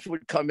cops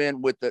would come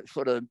in with the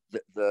sort of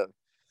the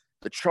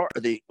charge,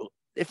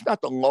 if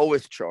not the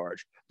lowest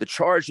charge, the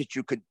charge that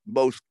you could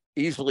most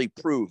easily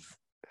prove.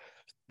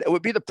 That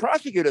would be the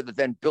prosecutor that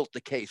then built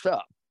the case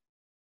up.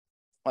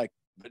 Like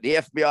The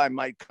FBI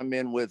might come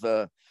in with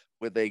a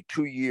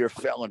 2-year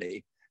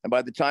felony, and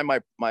by the time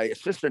my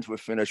assistants were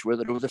finished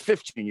with it, it was a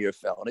 15-year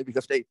felony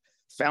because they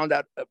found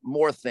out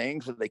more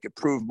things and they could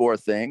prove more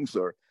things,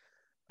 or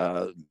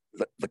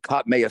the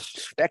cop may have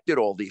suspected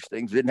all these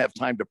things, didn't have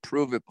time to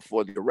prove it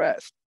before the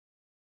arrest.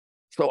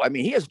 So, I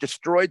mean, he has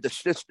destroyed the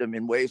system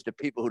in ways that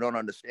people who don't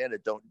understand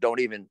it don't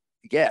even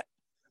get.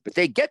 But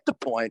they get the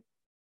point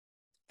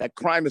that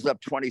crime is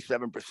up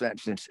 27%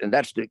 since, and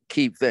that's the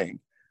key thing,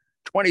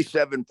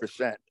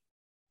 27%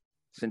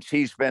 since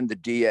he's been the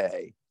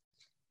DA.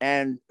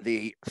 And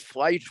the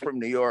flight from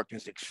New York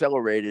has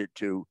accelerated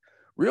to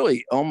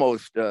really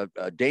almost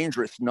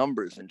dangerous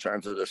numbers in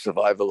terms of the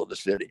survival of the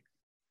city.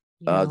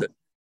 Yeah.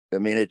 I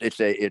mean,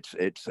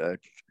 it's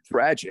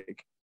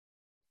tragic,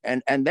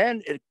 and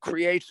then it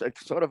creates a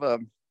sort of a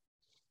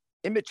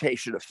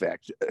imitation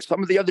effect.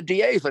 Some of the other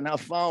DAs are now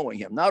following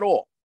him. Not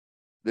all.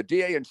 The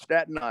DA in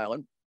Staten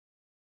Island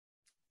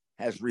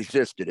has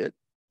resisted it.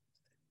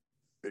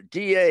 The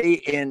DA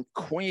in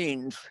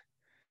Queens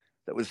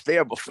that was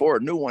there before, a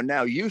new one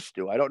now, used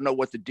to. I don't know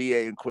what the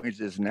DA in Queens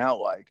is now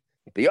like.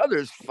 The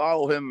others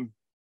follow him,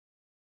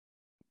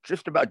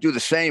 just about do the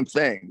same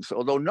things,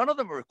 although none of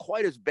them are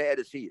quite as bad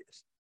as he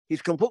is.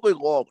 He's completely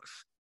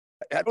lawless.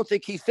 I don't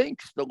think he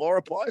thinks the law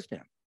applies to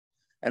him.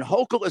 And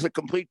Hochul is a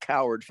complete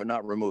coward for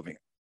not removing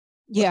it.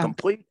 Yeah. A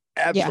complete,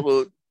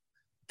 absolute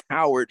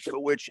coward, for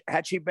which,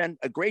 had she been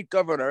a great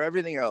governor,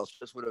 everything else,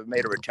 this would have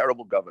made her a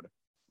terrible governor.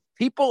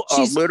 People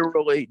are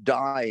literally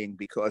dying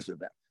because of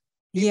that.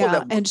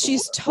 And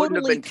she's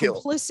totally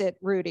complicit,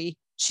 Rudy.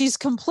 She's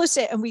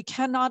complicit, and we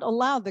cannot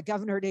allow the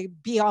governor to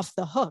be off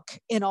the hook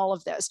in all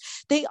of this.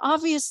 They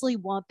obviously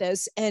want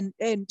this. And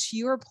to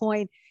your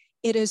point,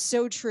 it is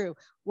so true.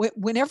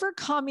 Whenever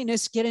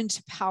communists get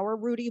into power,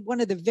 Rudy,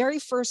 one of the very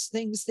first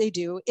things they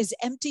do is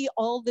empty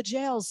all the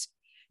jails.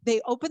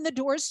 They open the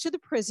doors to the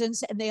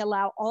prisons and they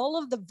allow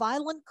all of the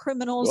violent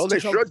criminals to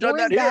go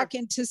pouring back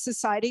into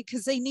society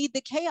because they need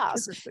the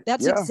chaos.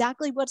 That's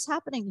exactly what's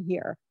happening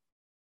here.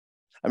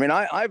 I mean,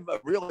 I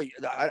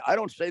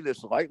don't say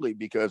this lightly,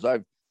 because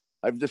I've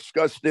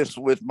discussed this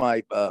with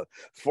my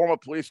former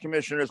police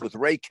commissioners, with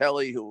Ray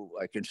Kelly, who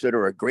I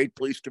consider a great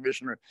police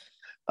commissioner,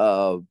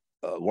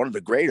 one of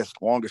the greatest,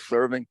 longest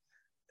serving.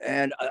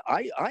 And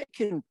I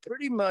can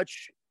pretty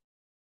much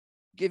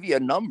give you a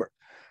number.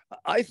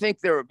 I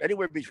think there are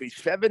anywhere between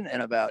 7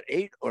 and about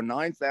 8 or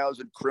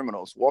 9,000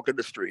 criminals walking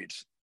the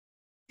streets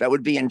that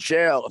would be in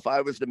jail if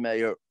I was the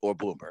mayor or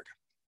Bloomberg.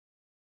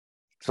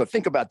 So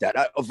think about that.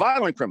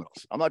 Violent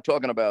criminals. I'm not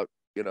talking about,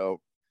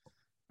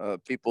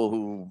 people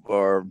who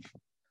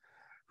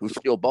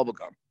steal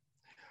bubblegum. I'm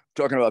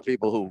talking about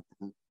people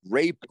who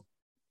rape,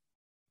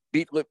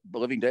 beat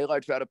living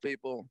daylights out of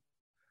people,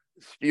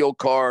 steal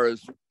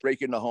cars,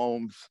 break into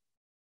homes.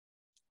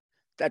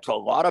 That's a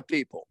lot of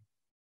people.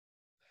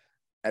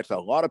 That's a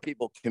lot of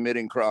people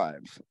committing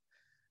crimes.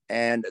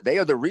 And they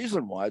are the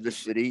reason why the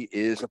city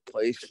is a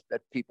place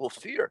that people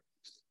fear.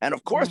 And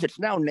of course, it's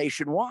now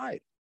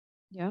nationwide.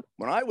 Yeah.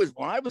 When I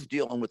was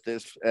dealing with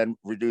this and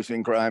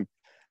reducing crime,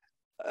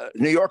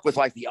 New York was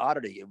like the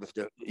oddity. It was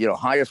the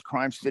highest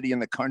crime city in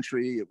the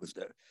country.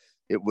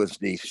 It was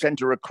the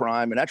center of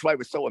crime, and that's why it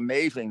was so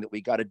amazing that we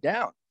got it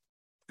down,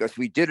 because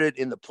we did it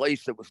in the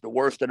place that was the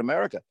worst in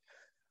America.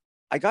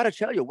 I got to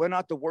tell you, we're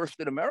not the worst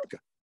in America.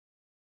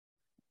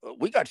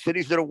 We got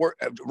cities that are worse.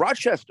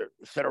 Rochester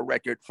set a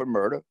record for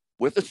murder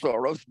with the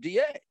Soros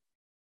DA.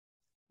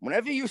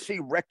 Whenever you see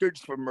records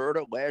for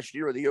murder last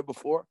year or the year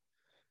before,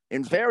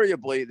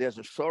 invariably there's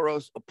a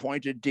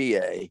Soros-appointed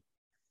DA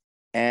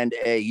and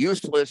a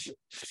useless,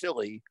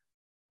 silly,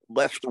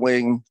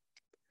 left-wing,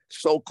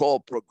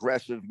 so-called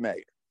progressive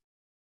mayor.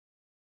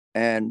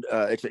 And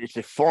it's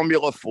a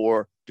formula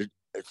for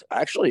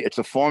it's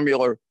a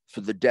formula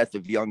for the death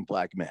of young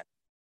Black men.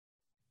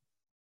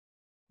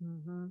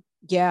 Mm-hmm.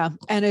 Yeah,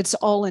 and it's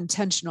all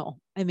intentional.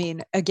 I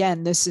mean,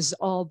 again, this is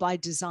all by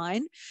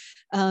design,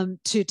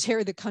 to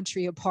tear the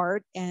country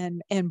apart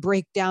and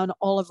break down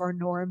all of our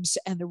norms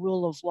and the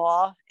rule of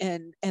law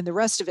and the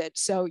rest of it.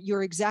 So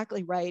you're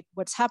exactly right.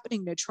 What's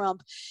happening to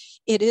Trump,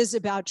 it is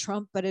about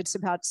Trump, but it's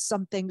about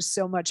something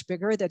so much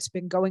bigger that's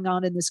been going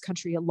on in this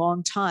country a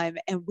long time.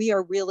 And we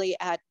are really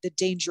at the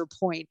danger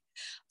point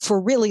for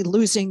really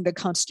losing the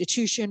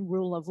Constitution,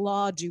 rule of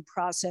law, due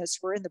process.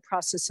 We're in the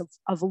process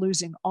of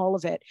losing all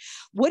of it.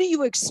 What do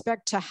you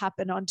expect to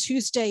happen on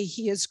Tuesday?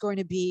 He is going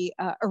to be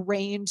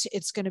arraigned.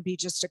 It's going to be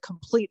just a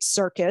complete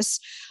circus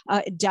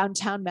in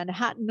downtown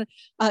Manhattan.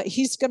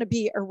 He's going to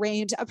be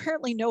arraigned.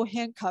 Apparently no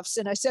handcuffs.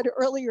 And I said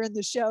earlier in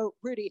the show,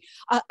 Rudy,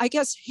 I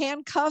guess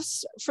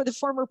handcuffs for the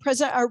former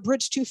president are a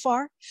bridge too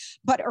far,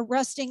 but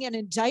arresting and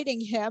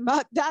indicting him,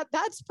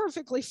 that's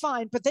perfectly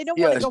fine. But they don't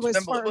want to go as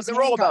far as they're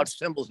handcuffs. all about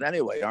symbols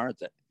anyway, aren't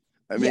they?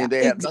 I mean,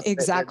 they have nothing,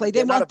 exactly.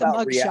 They're they want not the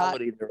about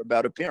reality. mugshot. They're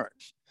about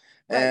appearance.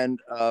 Right. And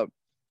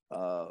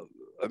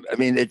I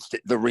mean, it's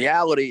the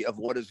reality of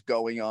what is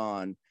going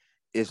on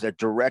is a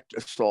direct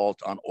assault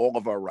on all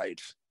of our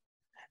rights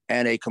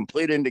and a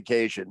complete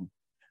indication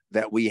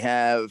that we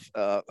have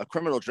a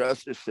criminal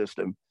justice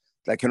system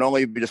that can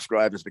only be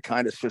described as the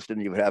kind of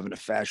system you would have in a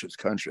fascist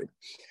country.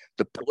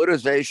 The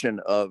politicization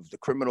of the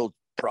criminal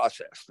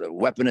process, the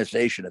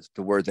weaponization is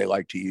the word they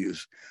like to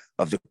use,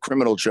 of the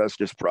criminal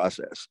justice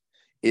process,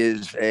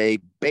 is a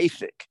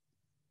basic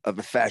of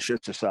a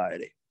fascist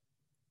society.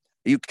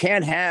 You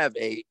can't have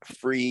a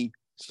free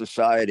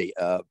society,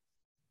 a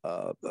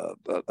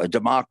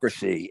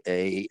democracy,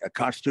 a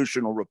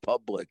constitutional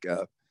republic.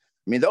 I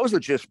mean, those are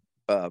just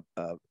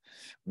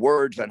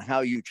words on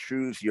how you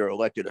choose your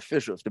elected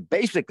officials. The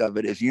basic of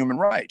it is human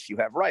rights. You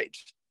have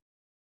rights.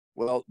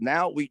 Well,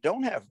 now we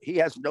don't have, he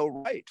has no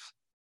rights.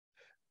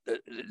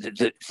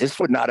 This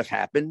would not have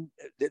happened.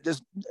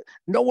 There's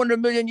no one in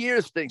a million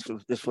years thinks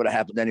this would have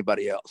happened to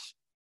anybody else.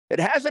 It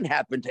hasn't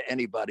happened to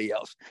anybody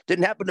else.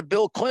 Didn't happen to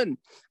Bill Clinton.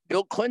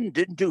 Bill Clinton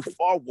didn't do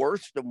far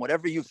worse than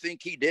whatever you think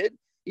he did.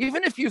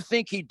 Even if you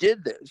think he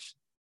did this,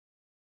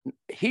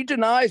 he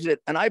denies it,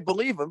 and I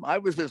believe him. I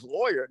was his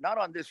lawyer, not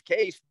on this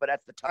case, but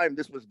at the time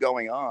this was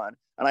going on.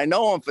 And I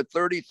know him for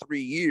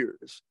 33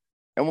 years.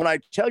 And when I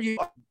tell you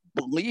I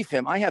believe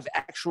him, I have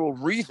actual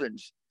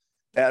reasons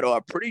that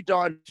are pretty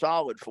darn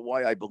solid for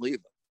why I believe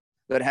him.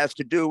 That has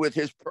to do with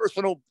his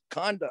personal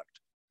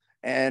conduct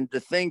and the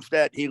things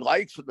that he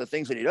likes and the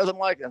things that he doesn't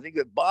like, and I think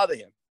that bother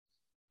him.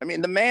 I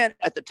mean, the man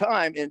at the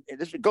time, and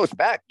this goes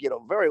back, a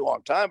very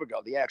long time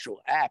ago, the actual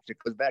act, it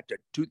goes back to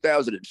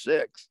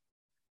 2006.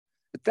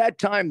 At that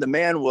time, the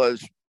man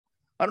was,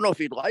 I don't know if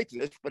he'd like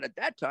this, but at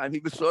that time, he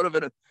was sort of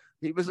an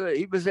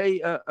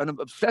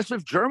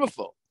obsessive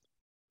germaphobe.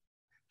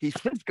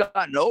 He's since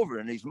gotten over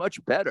it, and he's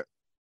much better.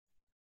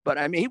 But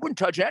I mean, he wouldn't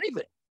touch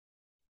anything.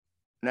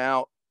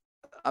 Now,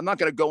 I'm not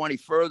going to go any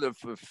further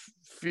for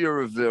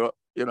fear of they're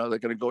going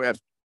to go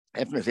after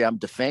me, say I'm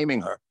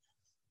defaming her.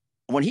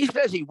 When he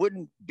says he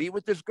wouldn't be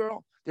with this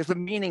girl, there's a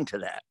meaning to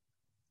that.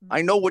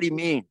 I know what he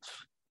means.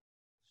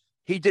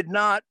 He did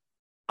not,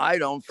 I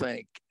don't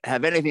think,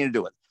 have anything to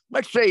do with it.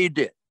 Let's say he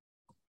did.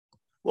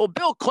 Well,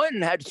 Bill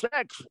Clinton had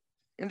sex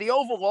in the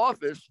Oval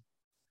Office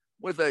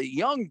with a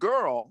young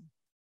girl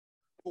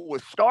who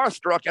was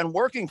starstruck and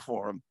working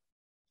for him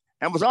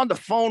and was on the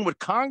phone with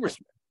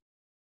congressmen.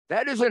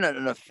 That isn't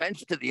an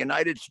offense to the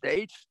United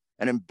States,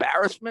 an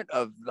embarrassment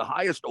of the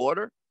highest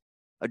order,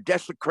 a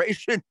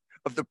desecration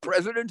of the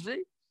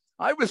presidency.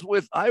 I was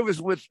with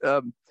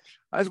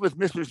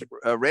Mrs.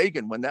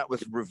 Reagan when that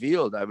was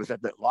revealed. I was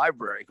at the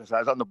library because I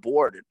was on the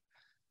board, and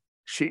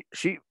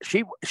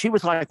she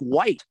was like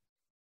white,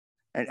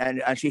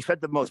 and she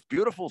said the most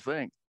beautiful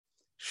thing.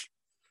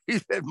 He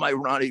said, "My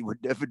Ronnie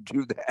would never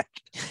do that."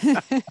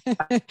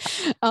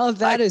 Oh,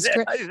 that is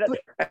great.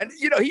 And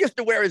he used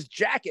to wear his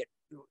jacket.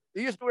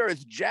 He used to wear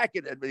his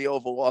jacket at the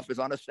Oval Office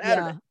on a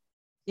Saturday.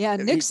 Yeah,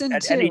 Nixon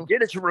too. And he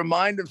did it to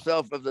remind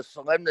himself of the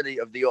solemnity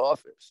of the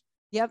office.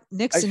 Yep,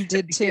 Nixon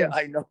did too. Yeah,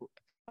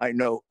 I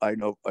know,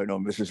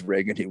 Mrs.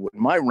 Reagan. He would.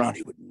 My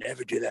Ronnie would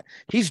never do that.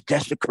 He's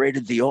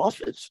desecrated the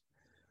office.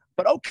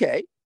 But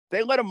okay,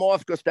 they let him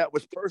off because that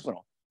was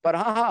personal.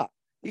 But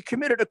he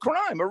committed a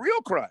crime, a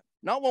real crime,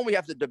 not one we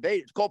have to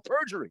debate. It's called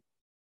perjury.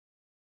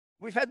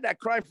 We've had that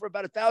crime for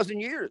about 1,000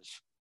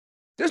 years.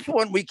 This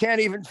one we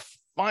can't even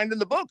find in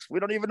the books.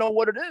 We don't even know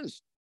what it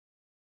is.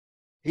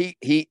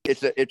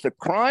 It's a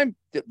crime.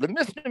 The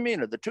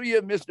misdemeanor, the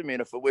 2-year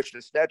misdemeanor for which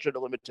the statute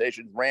of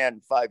limitations ran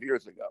 5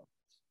 years ago,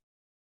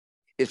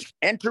 is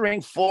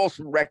entering false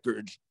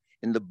records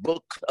in the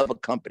books of a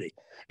company.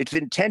 It's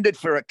intended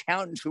for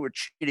accountants who are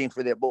cheating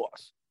for their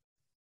boss,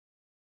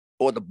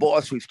 or the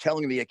boss who's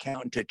telling the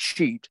accountant to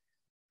cheat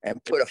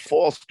and put a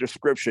false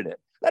description in.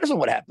 That isn't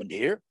what happened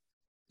here.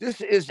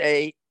 This is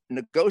a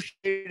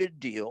negotiated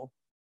deal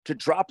to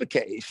drop a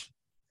case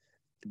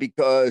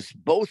because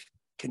both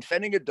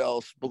consenting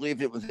adults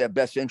believed it was their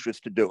best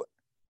interest to do it.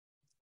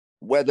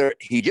 Whether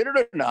he did it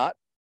or not,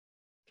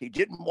 he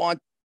didn't want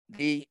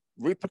the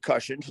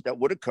repercussions that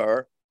would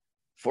occur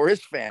for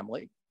his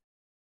family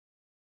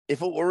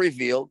if it were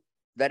revealed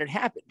that it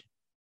happened,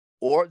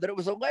 or that it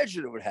was alleged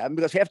that it would happen,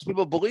 because half the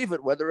people believe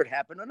it whether it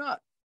happened or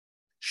not.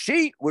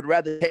 She would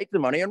rather take the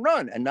money and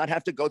run and not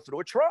have to go through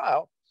a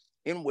trial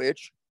in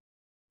which,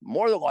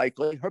 more than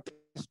likely, her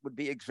past would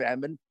be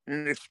examined in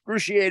an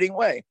excruciating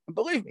way. And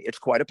believe me, it's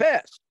quite a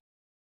past.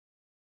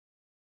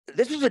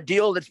 This is a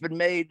deal that's been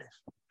made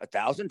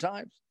 1,000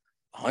 times,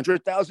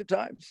 100,000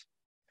 times.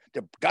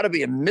 There's got to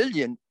be 1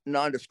 million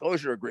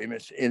non-disclosure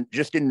agreements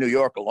just in New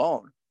York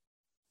alone.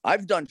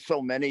 I've done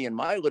so many in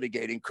my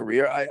litigating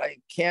career. I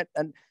can't,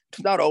 and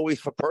it's not always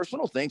for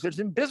personal things. It's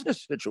in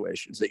business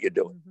situations that you're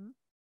doing.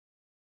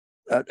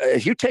 Mm-hmm.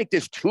 If you take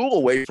this tool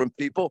away from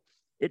people,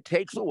 it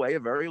takes away a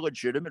very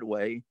legitimate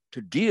way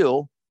to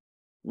deal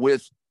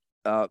with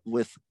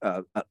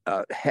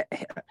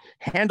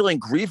handling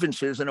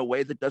grievances in a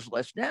way that does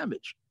less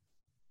damage.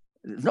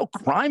 There's no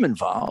crime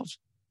involved.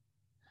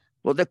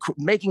 Well, they're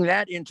making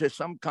that into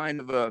some kind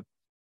of a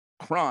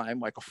crime,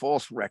 like a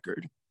false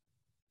record.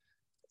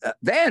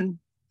 Then,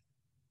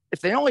 if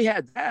they only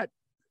had that,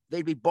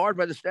 they'd be barred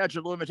by the statute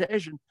of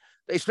limitation.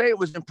 They say it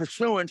was in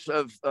pursuance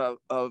of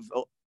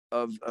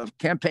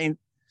campaign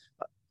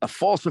a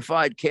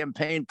falsified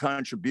campaign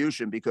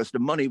contribution because the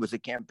money was a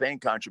campaign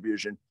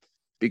contribution,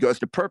 because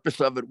the purpose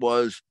of it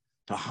was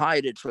to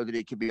hide it so that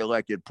he could be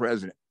elected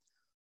president.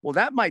 Well,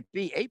 that might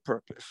be a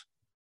purpose,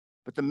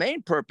 but the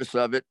main purpose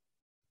of it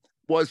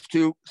was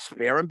to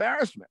spare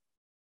embarrassment,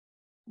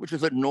 which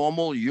is a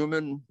normal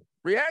human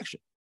reaction.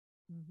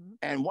 Mm-hmm.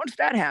 And once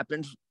that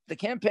happens, the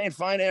campaign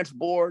finance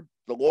board,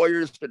 the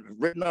lawyers that have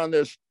written on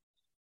this,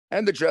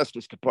 and the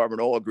Justice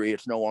Department all agree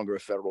it's no longer a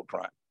federal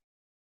crime.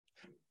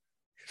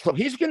 So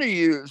he's going to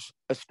use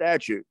a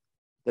statute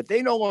that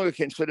they no longer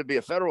consider to be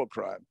a federal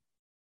crime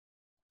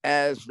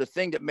as the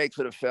thing that makes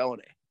it a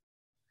felony,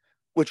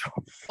 which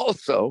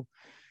also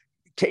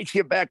takes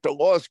you back to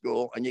law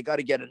school, and you got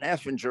to get an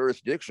F in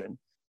jurisdiction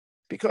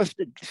because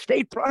the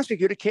state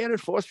prosecutor can't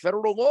enforce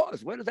federal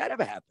laws. When does that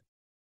ever happen?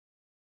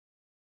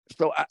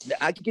 So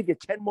I can give you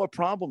 10 more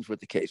problems with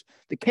the case.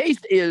 The case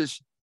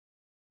is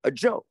a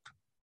joke.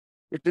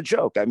 It's a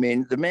joke. I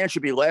mean, the man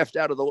should be laughed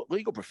out of the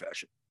legal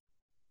profession.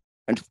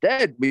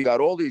 Instead, we got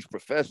all these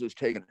professors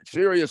taking it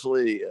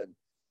seriously and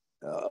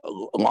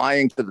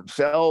lying to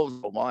themselves,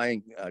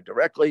 lying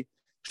directly,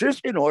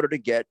 just in order to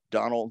get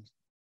Donald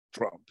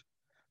Trump,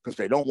 because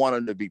they don't want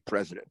him to be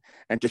president.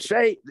 And to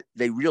say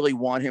they really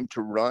want him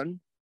to run,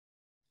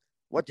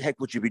 what the heck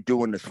would you be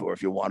doing this for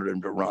if you wanted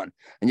him to run?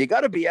 And you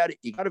got to be out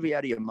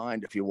of your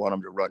mind if you want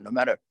him to run, no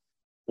matter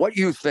what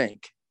you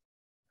think.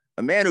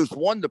 A man who's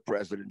won the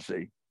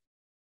presidency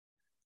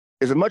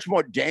is a much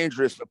more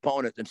dangerous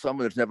opponent than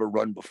someone that's never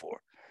run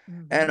before.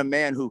 Mm-hmm. And a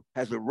man who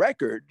has a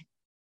record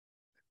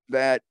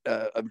that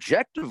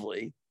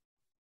objectively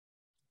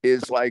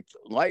is like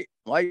lights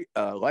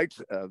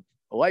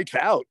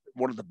out,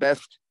 one of the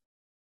best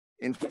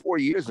in 4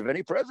 years of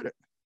any president.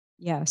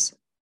 Yes.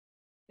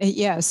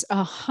 Yes,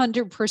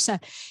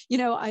 100%. You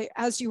know,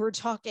 as you were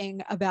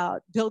talking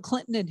about Bill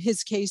Clinton and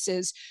his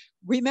cases,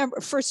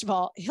 remember, first of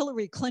all,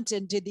 Hillary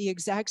Clinton did the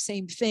exact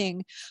same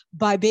thing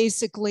by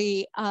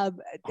basically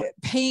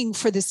paying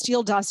for the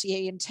Steele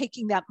dossier and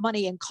taking that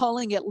money and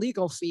calling it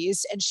legal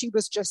fees. And she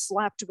was just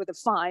slapped with a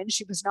fine.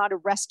 She was not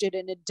arrested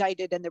and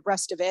indicted and the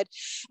rest of it.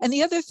 And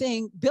the other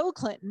thing, Bill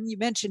Clinton, you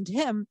mentioned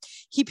him,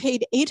 he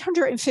paid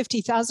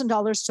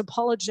 $850,000 to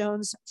Paula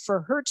Jones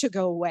for her to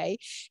go away.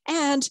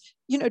 And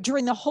you know,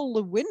 during the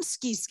whole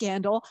Lewinsky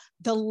scandal,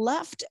 the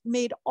left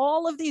made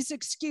all of these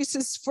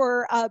excuses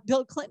for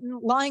Bill Clinton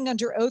lying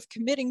under oath,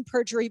 committing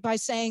perjury by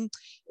saying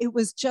it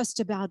was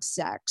just about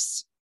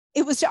sex.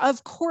 It was,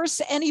 of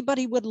course,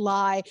 anybody would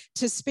lie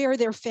to spare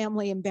their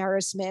family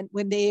embarrassment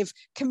when they've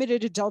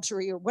committed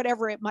adultery or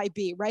whatever it might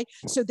be, right?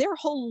 So their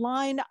whole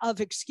line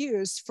of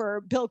excuse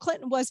for Bill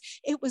Clinton was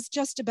it was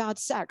just about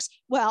sex.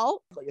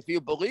 Well, if you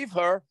believe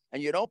her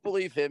and you don't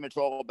believe him, it's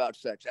all about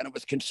sex. And it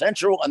was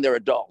consensual and they're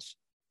adults.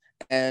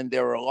 And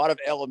there were a lot of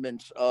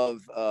elements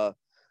of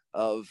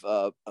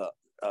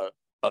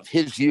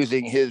his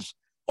using his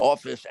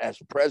office as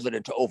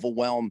president to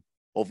overwhelm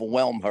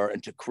her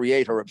and to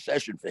create her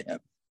obsession for him.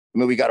 I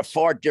mean, we got a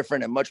far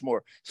different and much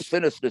more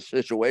sinister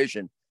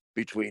situation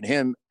between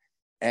him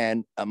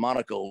and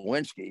Monica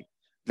Lewinsky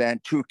than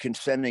two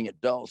consenting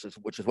adults,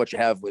 which is what you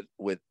have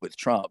with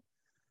Trump.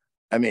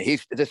 I mean,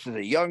 this is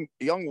a young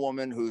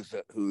woman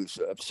who's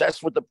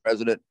obsessed with the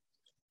president.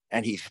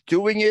 And he's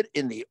doing it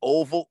in the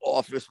Oval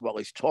Office while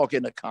he's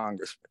talking to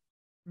congressmen,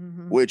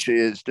 mm-hmm. which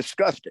is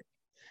disgusting.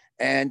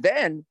 And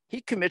then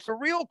he commits a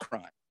real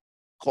crime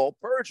called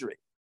perjury.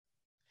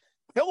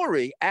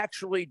 Hillary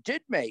actually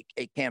did make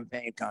a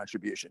campaign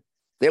contribution.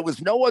 There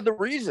was no other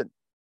reason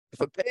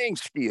for paying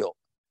Steele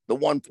the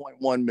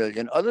 $1.1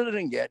 million other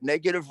than get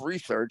negative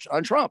research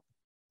on Trump.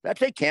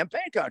 That's a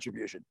campaign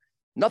contribution.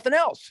 Nothing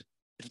else.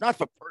 It's not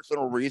for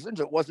personal reasons.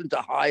 It wasn't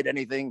to hide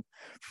anything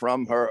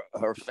from her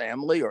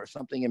family or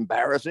something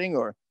embarrassing.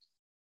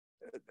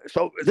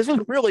 So this is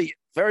really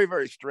very,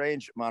 very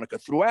strange, Monica.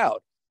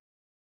 Throughout,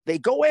 they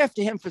go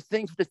after him for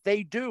things that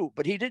they do,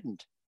 but he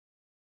didn't.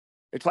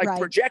 It's like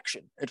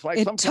projection. It's like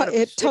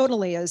it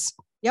totally is.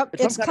 Yep,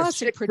 it's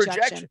classic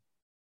projection.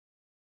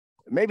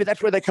 Maybe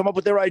that's where they come up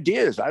with their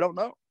ideas. I don't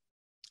know.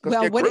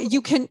 Well,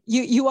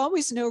 you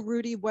always know,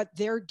 Rudy, what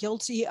they're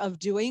guilty of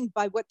doing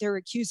by what they're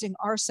accusing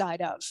our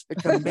side of.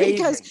 It's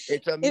amazing.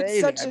 It's amazing. It's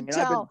such a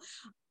tell.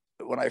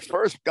 When I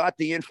first got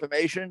the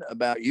information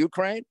about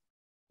Ukraine,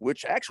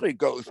 which actually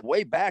goes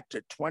way back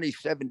to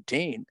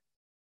 2017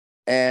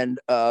 and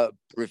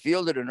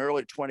revealed it in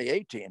early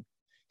 2018,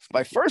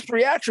 my first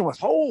reaction was,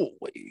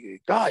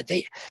 holy God,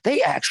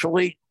 they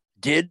actually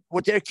did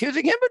what they're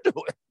accusing him of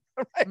doing.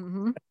 Right?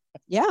 Mm-hmm.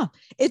 Yeah,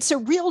 it's a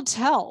real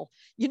tell.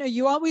 You know,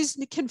 you always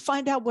can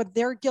find out what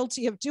they're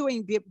guilty of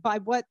doing by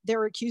what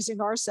they're accusing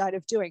our side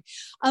of doing.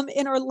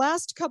 In our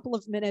last couple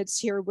of minutes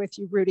here with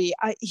you, Rudy,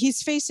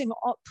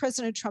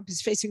 President Trump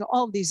is facing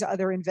all of these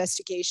other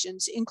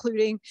investigations,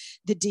 including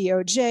the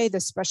DOJ, the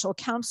special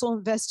counsel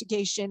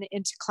investigation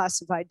into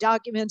classified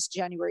documents,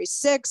 January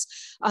 6th,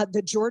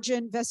 the Georgia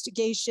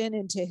investigation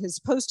into his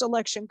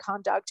post-election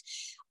conduct.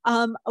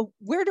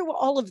 Where do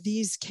all of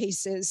these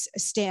cases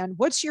stand?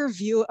 What's your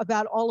view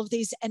about all of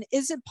these? And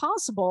is it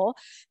possible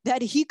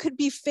that he could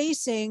be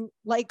facing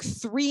like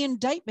 3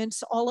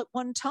 indictments all at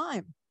one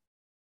time?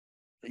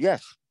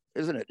 Yes,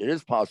 isn't it? It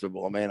is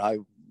possible. I mean, I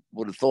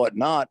would have thought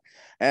not.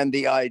 And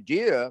the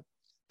idea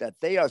that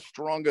they are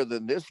stronger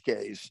than this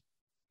case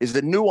is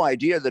the new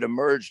idea that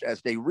emerged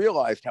as they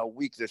realized how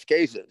weak this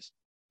case is.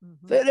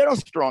 Mm-hmm. They're not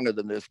stronger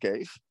than this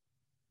case.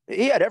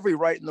 He had every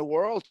right in the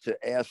world to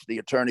ask the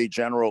Attorney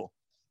General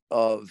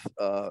of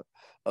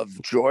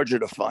Georgia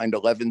to find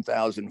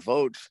 11,000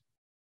 votes.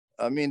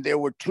 I mean, there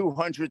were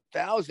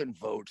 200,000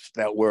 votes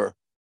that were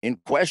in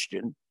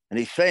question. And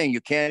he's saying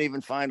you can't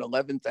even find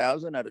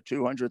 11,000 out of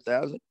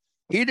 200,000.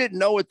 He didn't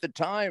know at the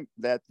time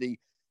that the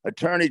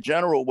Attorney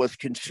General was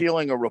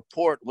concealing a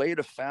report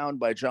later found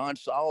by John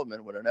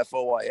Solomon with an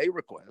FOIA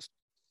request,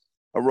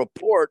 a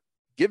report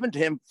given to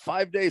him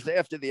 5 days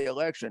after the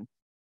election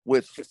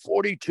with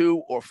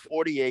 42 or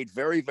 48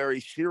 very,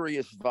 very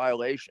serious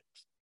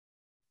violations,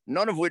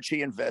 none of which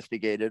he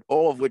investigated,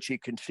 all of which he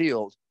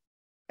concealed,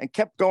 and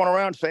kept going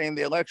around saying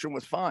the election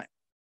was fine.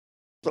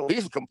 So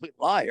he's a complete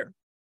liar.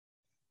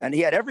 And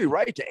he had every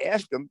right to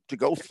ask him to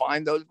go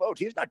find those votes.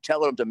 He's not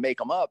telling him to make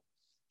them up.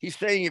 He's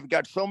saying you've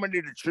got so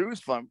many to choose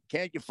from,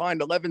 can't you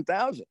find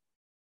 11,000?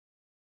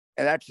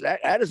 And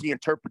that is the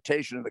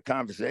interpretation of the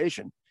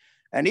conversation.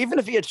 And even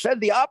if he had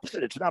said the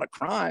opposite, it's not a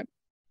crime.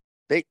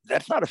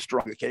 That's not a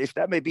stronger case.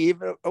 That may be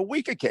even a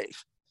weaker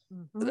case.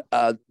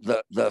 Mm-hmm.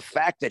 The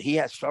fact that he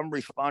has some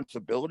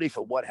responsibility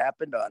for what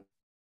happened on,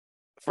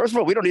 first of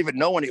all, we don't even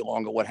know any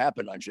longer what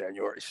happened on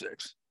January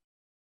 6th.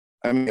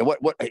 I mean,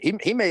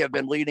 he may have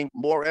been leading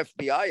more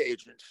FBI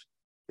agents.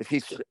 If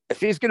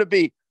he's going to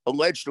be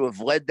alleged to have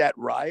led that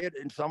riot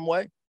in some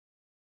way,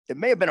 it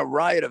may have been a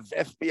riot of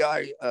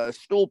FBI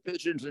stool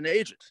pigeons and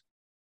agents.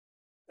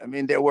 I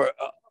mean, there were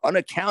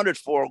unaccounted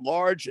for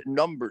large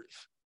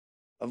numbers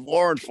of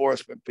law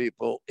enforcement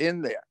people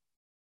in there.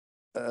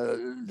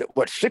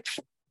 6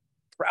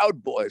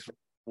 Proud Boys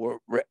were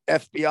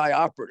FBI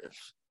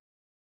operatives.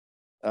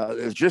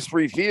 It was just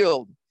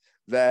revealed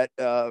that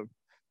the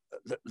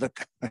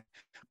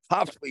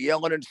cops were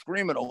yelling and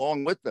screaming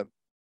along with them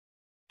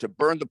to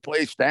burn the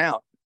place down.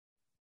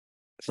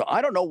 So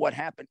I don't know what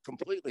happened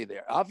completely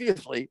there.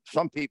 Obviously,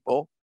 some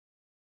people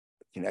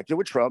connected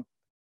with Trump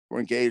were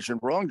engaged in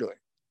wrongdoing.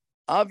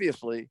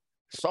 Obviously,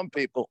 some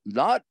people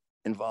not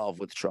involved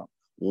with Trump,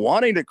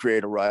 wanting to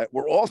create a riot,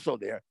 were also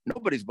there.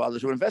 Nobody's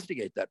bothered to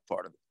investigate that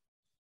part of it.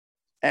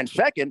 And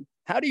second,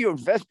 how do you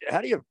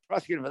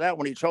prosecute him for that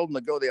when he told them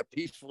to go there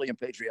peacefully and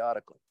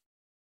patriotically?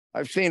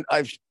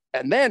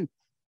 And then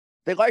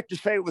they like to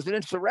say it was an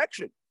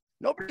insurrection.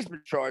 Nobody's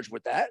been charged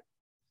with that.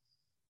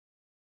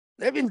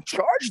 They haven't even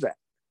charged that.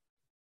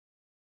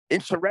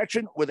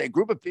 Insurrection with a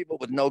group of people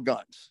with no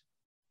guns.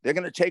 They're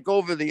going to take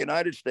over the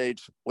United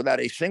States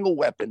without a single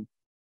weapon,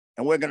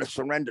 and we're going to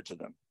surrender to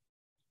them.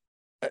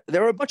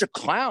 There are a bunch of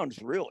clowns,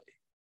 really.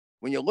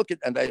 When you look at,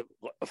 and they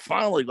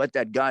finally let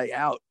that guy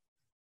out,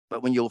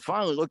 but when you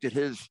finally looked at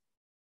his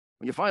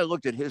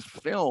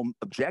film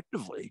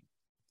objectively,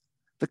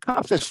 the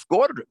cops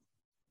escorted him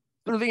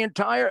through the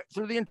entire.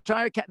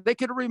 They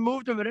could have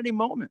removed him at any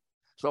moment.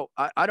 So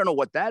I don't know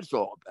what that's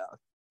all about.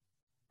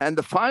 And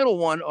the final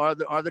one are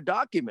the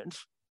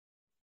documents.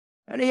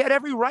 And he had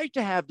every right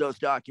to have those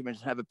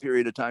documents and have a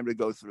period of time to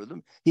go through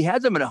them. He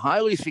had them in a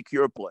highly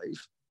secure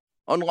place,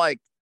 unlike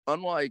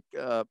our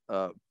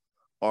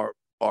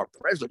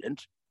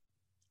president,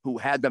 who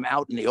had them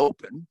out in the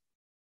open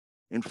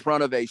in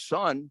front of a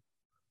son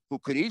who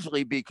could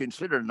easily be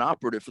considered an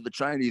operative for the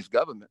Chinese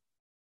government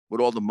with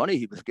all the money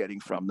he was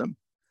getting from them,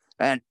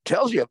 and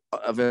tells you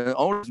of his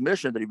own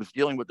mission that he was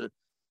dealing with.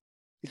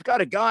 He's got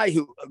a guy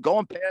who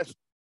going past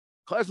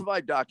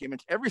classified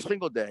documents every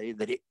single day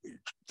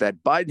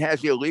that Biden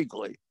has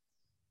illegally,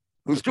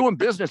 who's doing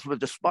business with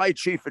the spy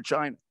chief of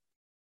China.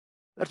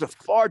 That's a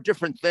far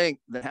different thing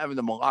than having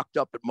them locked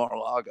up at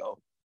Mar-a-Lago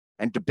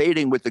and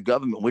debating with the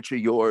government which are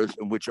yours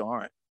and which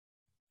aren't.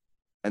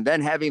 And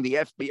then having the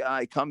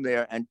FBI come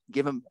there and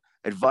give him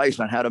advice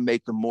on how to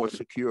make them more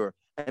secure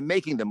and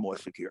making them more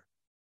secure.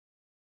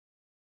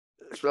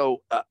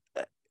 So,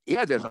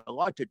 there's a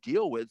lot to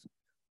deal with,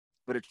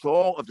 but it's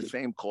all of the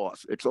same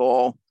cloth. It's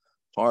all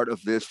part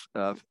of this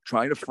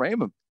trying to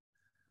frame him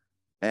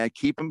and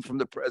keep him from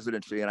the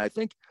presidency. And I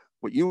think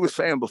what you were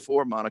saying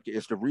before, Monica,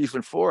 is the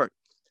reason for it.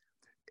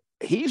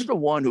 He's the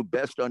one who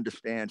best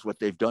understands what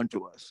they've done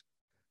to us.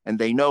 And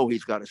they know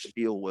he's got a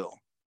steel will.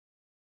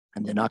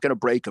 And they're not going to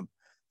break him.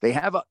 They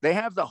have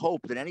the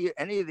hope that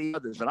any of the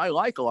others, and I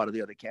like a lot of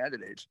the other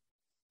candidates,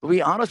 but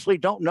we honestly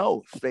don't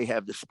know if they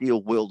have the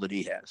steel will that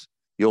he has.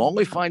 You'll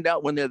only find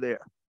out when they're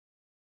there.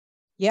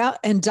 Yeah,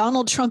 and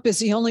Donald Trump is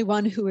the only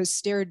one who has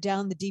stared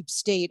down the deep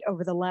state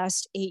over the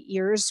last 8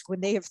 years when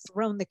they have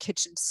thrown the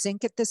kitchen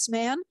sink at this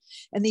man.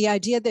 And the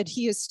idea that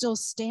he is still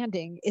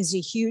standing is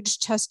a huge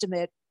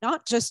testament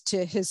not just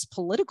to his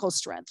political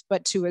strength,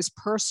 but to his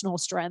personal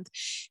strength.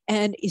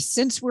 And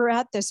since we're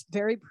at this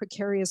very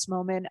precarious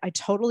moment, I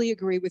totally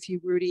agree with you,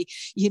 Rudy.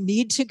 You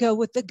need to go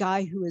with the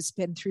guy who has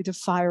been through the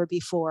fire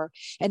before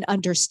and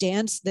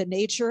understands the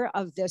nature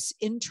of this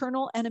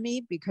internal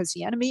enemy, because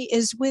the enemy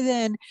is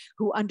within,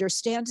 who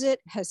understands it,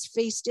 has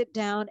faced it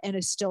down, and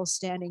is still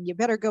standing. You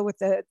better go with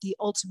the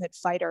ultimate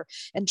fighter.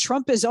 And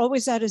Trump is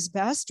always at his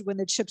best when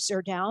the chips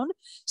are down.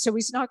 So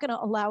he's not going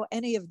to allow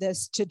any of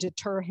this to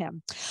deter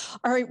him.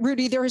 All right,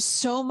 Rudy, there is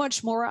so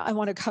much more I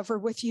want to cover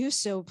with you.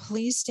 So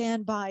please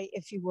stand by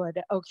if you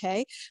would.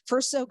 Okay.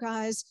 First, though,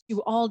 guys,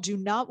 you all do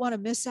not want to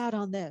miss out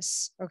on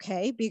this.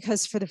 Okay.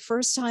 Because for the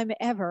first time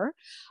ever,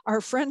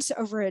 our friends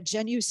over at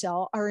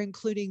Genucel are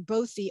including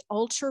both the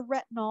Ultra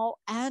Retinol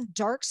and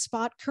Dark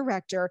Spot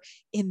Corrector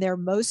in their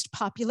most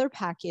popular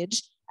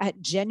package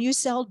at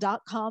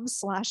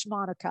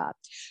genucel.com/Monica.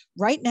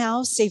 Right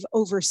now, save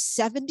over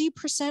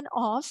 70%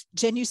 off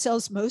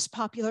Genucel's most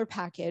popular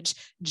package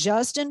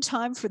just in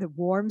time for the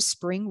warm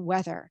spring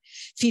weather,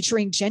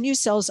 featuring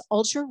Genucel's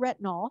Ultra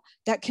Retinol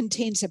that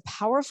contains a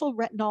powerful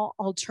retinol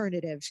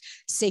alternative,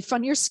 safe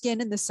on your skin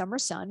in the summer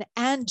sun,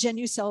 and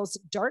Genucel's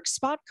Dark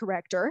Spot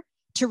Corrector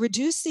to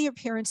reduce the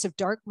appearance of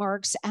dark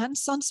marks and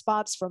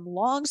sunspots from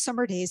long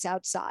summer days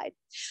outside.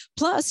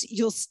 Plus,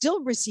 you'll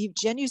still receive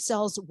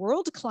Genucel's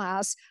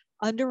world-class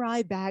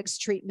under-eye bags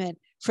treatment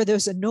for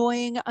those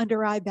annoying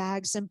under-eye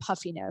bags and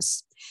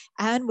puffiness.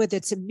 And with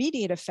its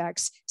immediate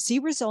effects, see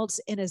results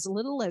in as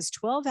little as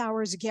 12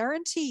 hours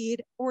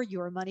guaranteed, or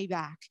your money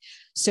back.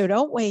 So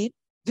don't wait.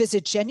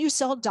 Visit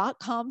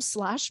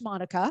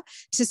genucel.com/Monica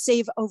to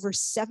save over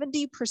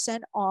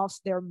 70% off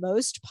their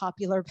most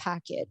popular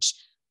package.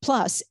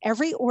 Plus,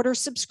 every order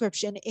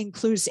subscription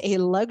includes a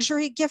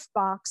luxury gift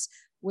box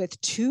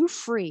with 2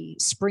 free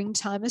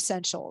springtime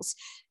essentials.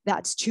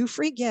 That's 2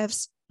 free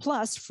gifts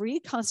plus free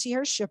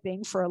concierge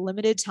shipping for a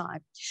limited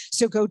time.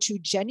 So go to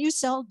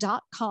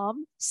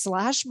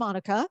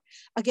genucel.com/Monica.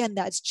 Again,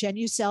 that's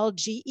Genucel,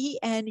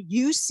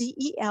 GENUCEL,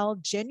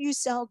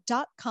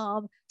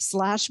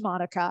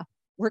 genucel.com/Monica.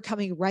 We're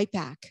coming right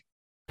back.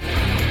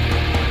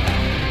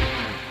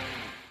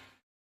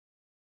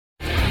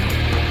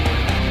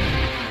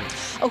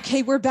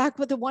 Okay, we're back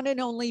with the one and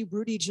only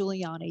Rudy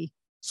Giuliani.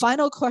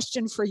 Final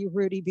question for you,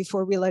 Rudy,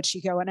 before we let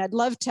you go. And I'd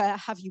love to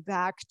have you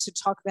back to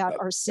talk about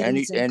our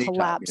cities and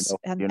collapse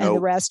and the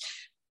rest.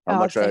 How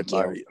much I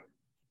admire you.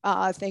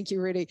 Thank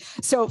you, Rudy.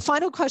 So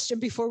final question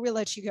before we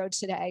let you go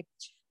today,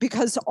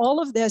 because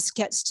all of this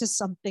gets to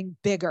something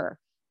bigger.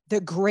 The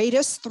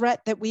greatest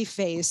threat that we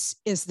face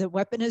is the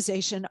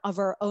weaponization of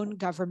our own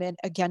government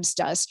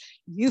against us.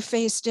 You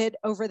faced it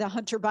over the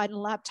Hunter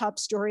Biden laptop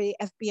story.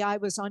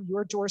 FBI was on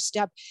your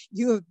doorstep.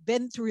 You have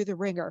been through the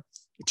ringer.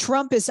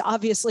 Trump is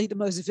obviously the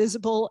most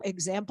visible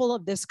example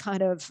of this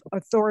kind of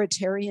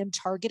authoritarian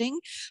targeting,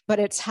 but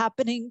it's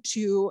happening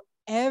to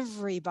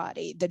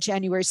everybody. The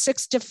January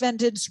 6th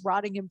defendants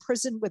rotting in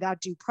prison without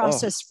due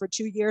process for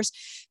 2 years.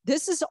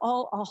 This is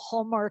all a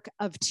hallmark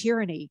of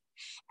tyranny,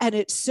 and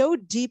it's so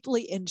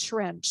deeply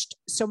entrenched.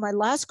 So my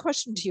last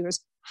question to you is,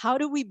 how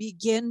do we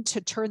begin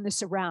to turn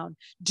this around?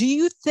 Do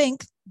you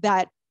think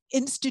that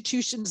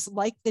institutions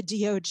like the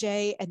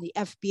DOJ and the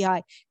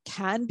FBI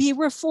can be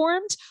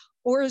reformed?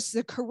 Or is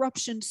the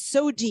corruption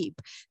so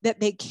deep that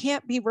they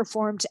can't be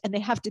reformed and they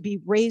have to be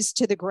razed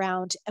to the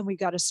ground and we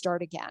got to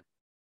start again?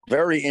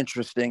 Very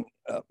interesting,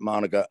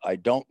 Monica. I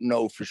don't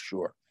know for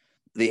sure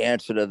the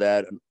answer to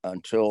that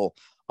until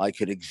I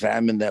could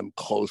examine them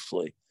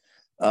closely.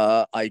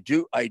 I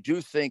do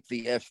think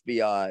the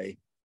FBI,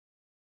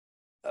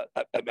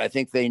 I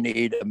think they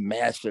need a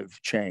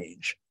massive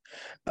change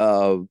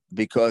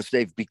because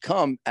they've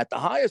become, at the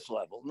highest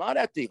level, not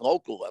at the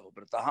local level,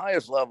 but at the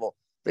highest level,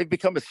 they've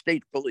become a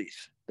state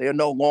police. They are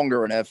no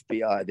longer an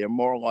FBI. They're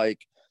more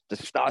like the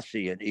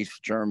Stasi in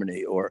East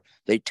Germany, or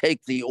they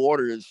take the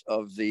orders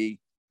of the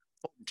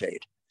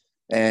potentate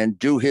and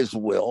do his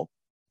will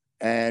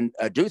and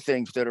do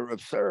things that are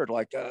absurd.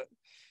 Like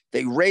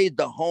they raid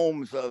the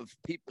homes of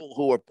people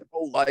who are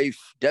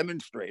pro-life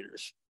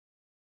demonstrators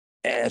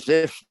as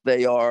if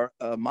they are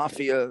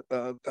mafia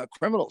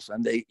criminals.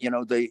 And they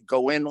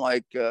go in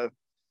like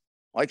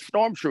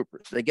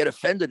stormtroopers. They get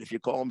offended if you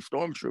call them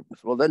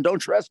stormtroopers. Well, then don't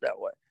dress that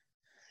way.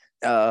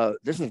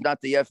 This is not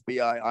the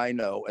FBI I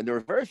know. And there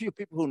are very few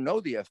people who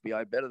know the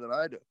FBI better than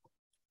I do.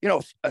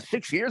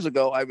 6 years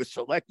ago, I was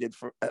selected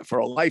for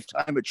a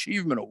Lifetime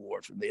Achievement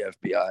Award from the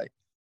FBI.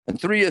 And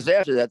 3 years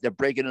after that, they're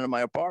breaking into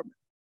my apartment.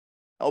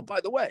 Oh,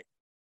 by the way,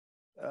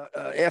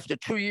 after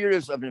 2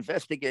 years of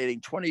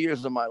investigating 20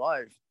 years of my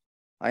life,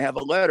 I have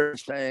a letter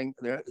saying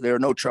there are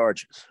no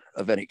charges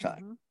of any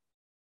kind. Mm-hmm.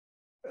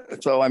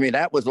 So, I mean,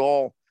 that was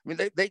all. I mean,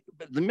 they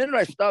the minute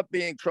I stopped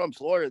being Trump's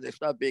lawyer, they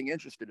stopped being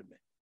interested in me.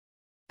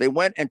 They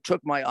went and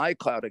took my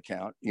iCloud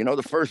account.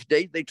 The first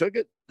date they took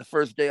it, the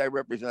first day I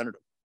represented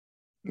them.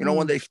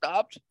 When they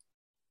stopped?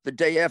 The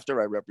day after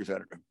I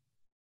represented him.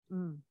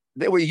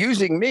 They were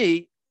using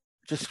me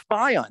to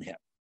spy on him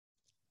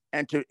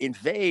and to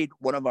invade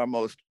one of our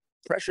most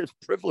precious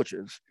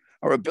privileges,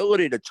 our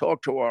ability to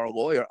talk to our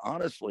lawyer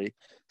honestly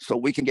so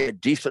we can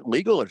get decent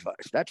legal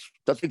advice. That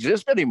doesn't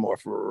exist anymore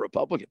for a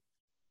Republican.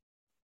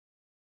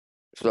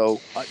 So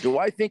do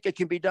I think it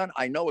can be done?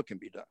 I know it can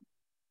be done.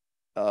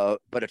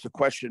 But it's a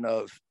question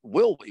of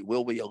will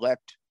we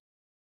elect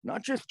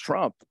not just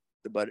Trump,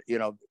 but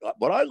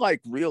what I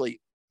like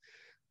really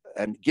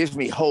and gives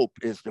me hope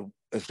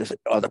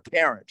are the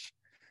parents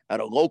at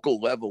a local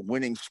level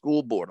winning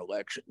school board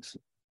elections.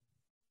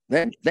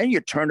 Then you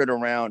turn it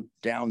around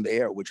down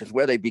there, which is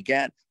where they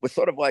began. Was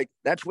sort of like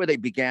that's where they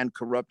began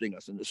corrupting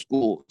us in the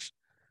schools.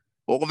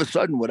 All of a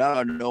sudden,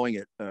 without knowing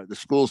it, the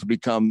schools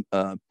become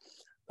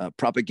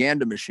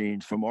propaganda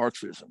machines for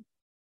Marxism,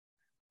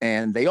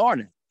 and they are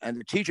now. And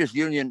the teachers'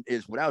 union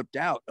is without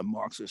doubt a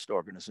Marxist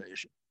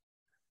organization.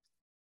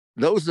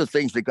 Those are the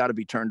things that got to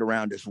be turned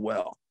around as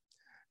well.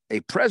 A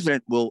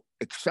president will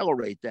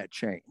accelerate that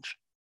change.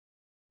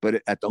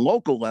 But at the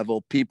local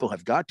level, people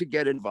have got to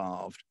get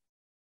involved.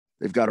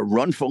 They've got to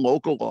run for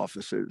local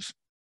offices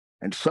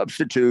and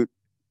substitute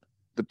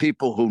the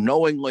people who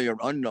knowingly or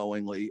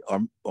unknowingly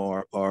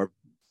are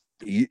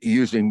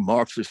using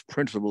Marxist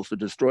principles to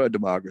destroy a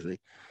democracy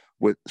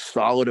with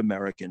solid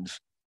Americans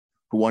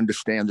who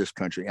understand this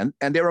country. And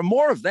there are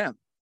more of them.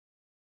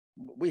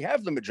 We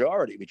have the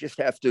majority. We just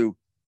have to,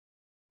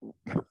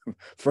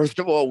 first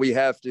of all, we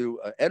have to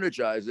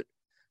energize it.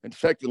 And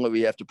secondly,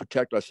 we have to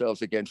protect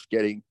ourselves against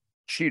getting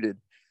cheated,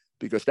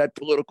 because that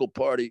political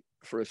party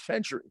for a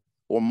century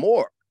or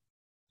more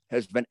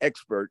has been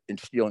expert in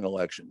stealing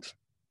elections.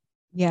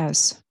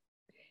 Yes.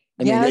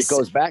 I mean, it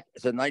goes back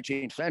to the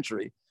 19th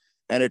century,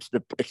 and it's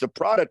a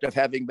product of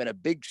having been a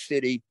big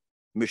city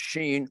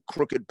machine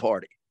crooked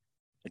party.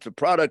 It's a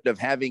product of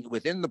having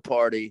within the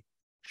party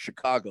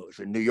Chicago's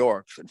and New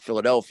York's and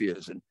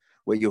Philadelphia's, and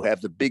where you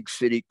have the big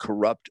city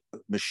corrupt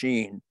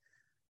machine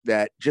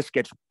that just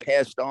gets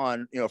passed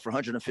on, for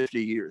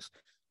 150 years.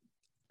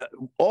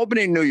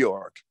 Albany, New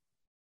York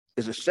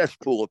is a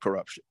cesspool of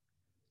corruption.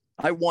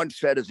 I once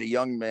said as a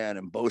young man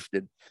and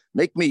boasted,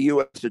 make me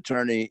U.S.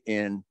 attorney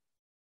in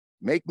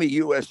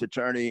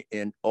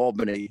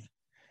Albany,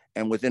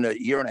 and within a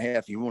year and a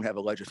half, you won't have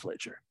a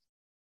legislature.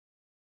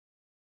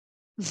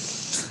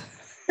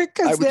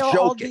 Because they'll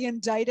all be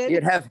indicted.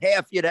 You'd have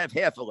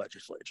half a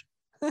legislature.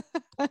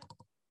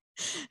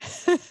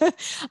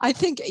 I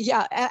think,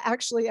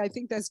 actually, I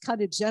think that's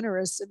kind of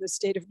generous in the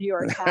state of New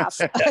York.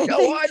 Half. I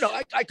know.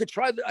 I could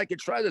try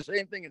the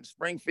same thing in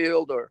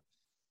Springfield, or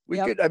we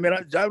could. I mean,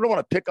 I don't want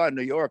to pick on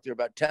New York. There are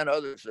about 10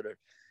 others that are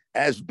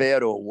as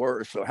bad or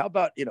worse. So how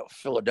about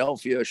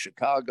Philadelphia,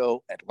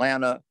 Chicago,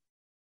 Atlanta?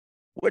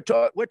 We're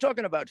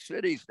talking about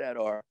cities that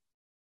are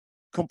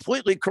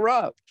completely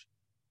corrupt,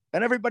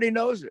 and everybody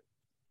knows it.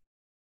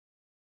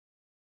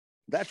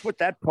 That's what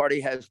that party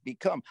has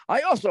become.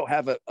 I also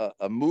have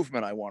a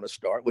movement I want to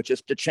start, which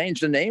is to change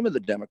the name of the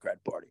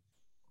Democrat Party.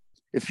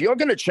 If you're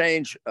going to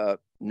change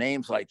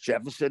names like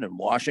Jefferson and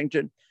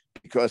Washington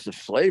because of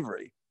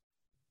slavery,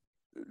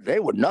 they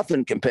were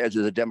nothing compared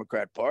to the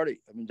Democrat Party.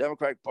 I mean,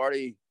 Democrat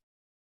Party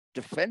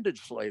defended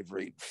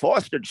slavery,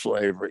 fostered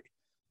slavery,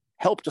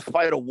 helped to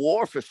fight a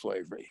war for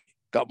slavery,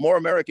 got more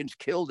Americans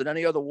killed than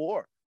any other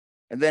war.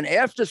 And then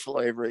after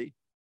slavery,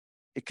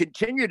 it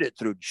continued it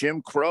through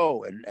Jim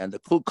Crow and the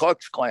Ku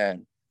Klux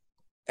Klan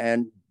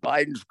and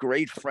Biden's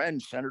great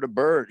friend, Senator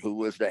Byrd, who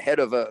was the head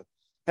of the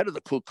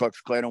Ku Klux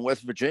Klan in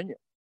West Virginia.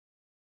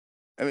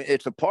 I mean,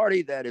 it's a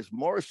party that is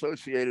more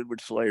associated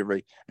with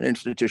slavery and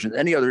institutions than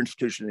any other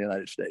institution in the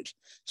United States.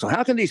 So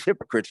how can these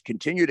hypocrites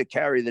continue to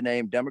carry the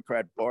name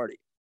Democrat Party,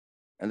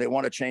 and they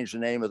want to change the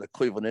name of the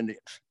Cleveland Indians?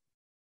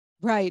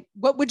 Right.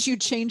 What would you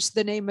change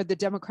the name of the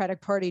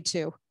Democratic Party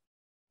to?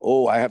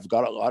 Oh, I have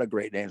got a lot of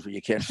great names, but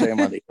you can't say them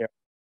on the air.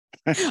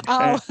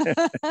 Oh,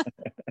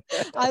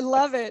 I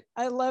love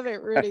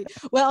it, Rudy.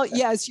 Well,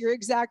 yes, you're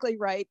exactly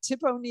right. Tip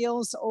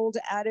O'Neill's old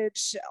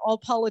adage, all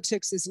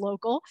politics is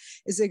local,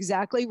 is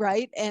exactly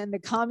right. And the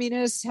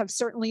communists have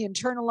certainly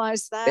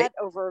internalized that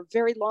over a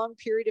very long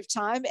period of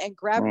time and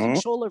grabbed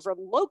control over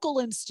local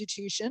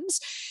institutions.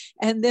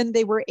 And then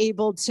they were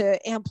able to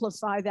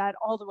amplify that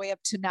all the way up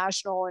to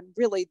national and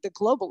really the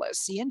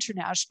globalists, the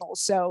international.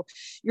 So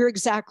you're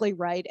exactly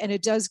right. And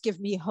it does give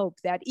me hope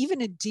that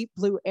even in deep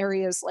blue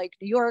areas like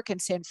New York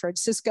and San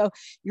Francisco,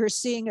 you're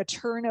seeing a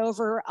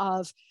turnover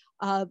of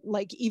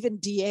like even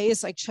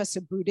DAs like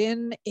Chesa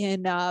Boudin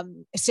in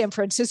San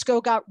Francisco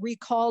got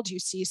recalled. You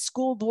see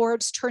school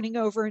boards turning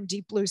over in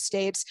deep blue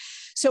states.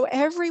 So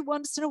every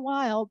once in a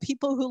while,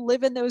 people who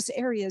live in those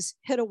areas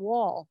hit a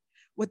wall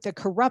with the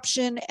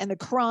corruption and the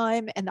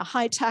crime and the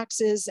high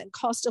taxes and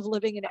cost of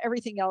living and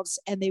everything else,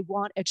 and they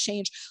want a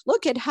change.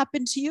 Look, it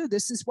happened to you.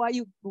 This is why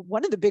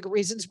one of the big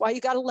reasons why you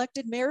got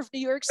elected mayor of New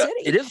York City.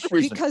 It is the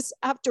reason. Because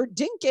after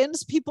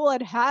Dinkins, people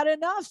had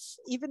enough,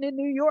 even in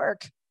New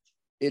York.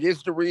 It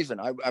is the reason.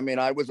 I mean,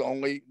 I was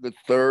only the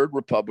third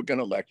Republican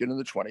elected in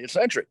the 20th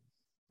century.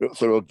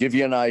 So it'll give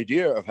you an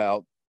idea of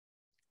how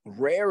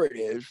rare it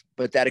is,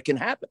 but that it can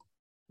happen.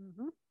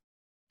 Mm-hmm.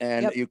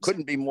 And you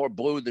couldn't be more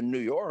blue than New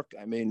York.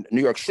 I mean,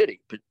 New York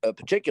City,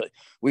 particularly.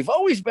 We've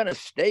always been a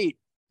state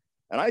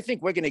And I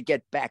think we're going to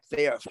get back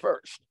there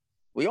first.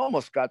 We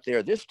almost got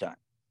there this time.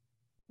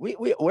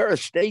 We're a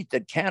state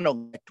that can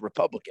elect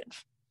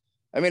Republicans.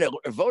 I mean, it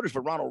voted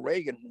for Ronald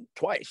Reagan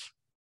twice.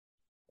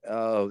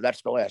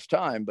 That's the last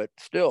time, but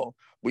still,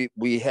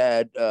 we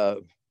had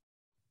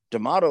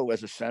D'Amato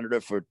as a senator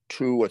for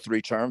 2 or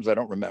 3 terms. I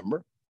don't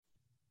remember.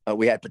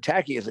 We had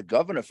Pataki as a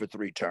governor for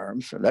 3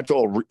 terms, and that's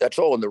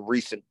all in the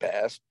recent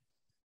past.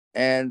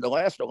 And the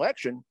last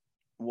election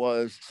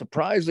was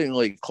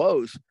surprisingly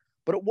close,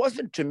 but it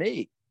wasn't to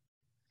me.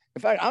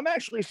 In fact, I'm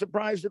actually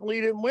surprised that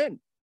Lee didn't win.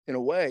 In a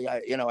way,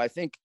 I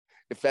think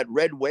if that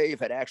red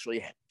wave had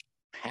actually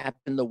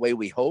happened the way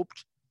we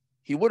hoped,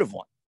 he would have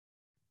won.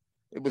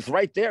 It was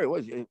right there.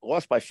 It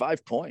lost by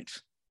 5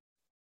 points.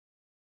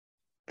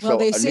 Well,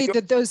 they say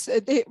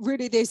that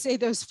Rudy, they say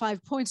those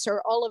 5 points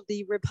are all of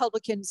the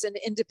Republicans and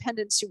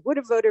independents who would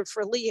have voted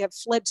for Lee have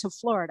fled to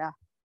Florida.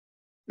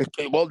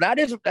 Well, that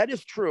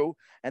is true,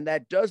 and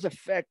that does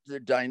affect the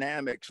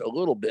dynamics a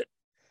little bit.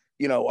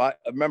 I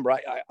remember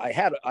I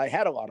had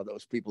a lot of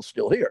those people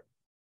still here.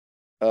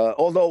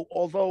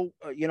 Although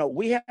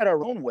we had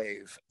our own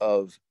wave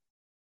of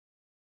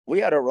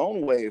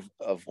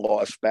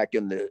loss back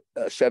in the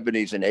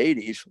 70s and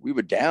 80s. We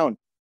were down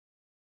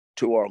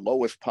to our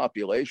lowest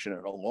population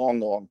in a long,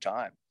 long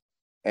time,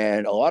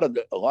 and a lot of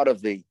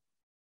the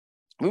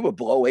we were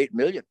below 8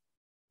 million.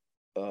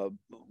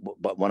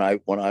 But when I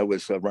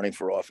was running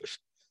for office,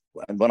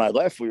 and when I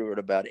left, we were at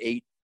about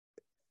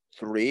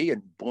 8.3,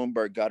 and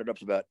Bloomberg got it up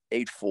to about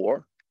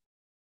 8.4,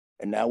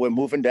 and now we're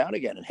moving down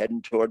again and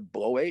heading toward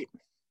below 8.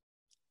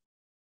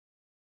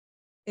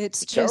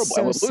 It's just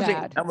terrible. So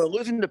sad. And we're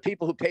losing the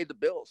people who pay the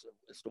bills.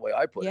 That's the way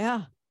I put it.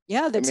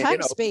 Yeah. The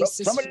tax base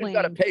is somebody's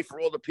got to pay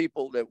for all the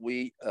people that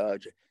we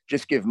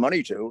just give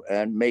money to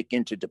and make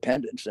into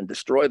dependents and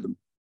destroy them.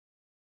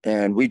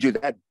 And we do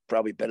that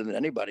probably better than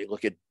anybody.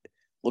 Look at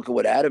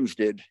what Adams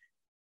did.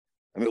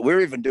 I mean,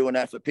 we're even doing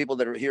that for people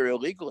that are here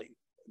illegally,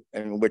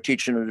 and we're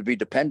teaching them to be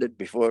dependent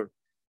before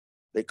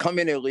they come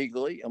in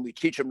illegally, and we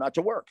teach them not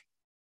to work.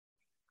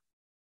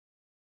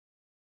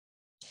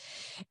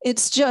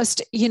 It's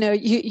just,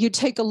 you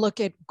take a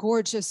look at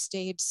gorgeous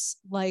states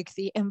like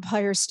the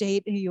Empire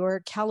State, New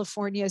York,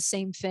 California,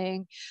 same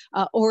thing,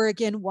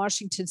 Oregon,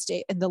 Washington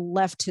State, and the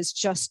left has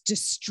just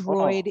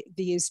destroyed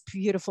these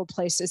beautiful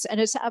places. And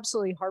it's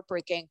absolutely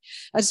heartbreaking.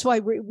 That's why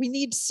we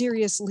need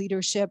serious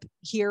leadership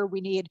here.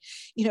 We need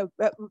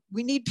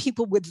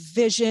people with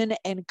vision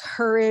and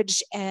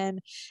courage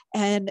and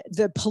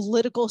the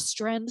political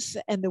strength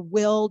and the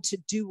will to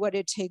do what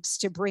it takes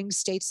to bring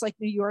states like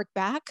New York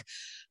back,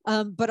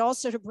 but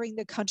also to bring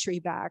the country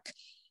back.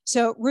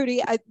 So,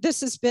 Rudy, this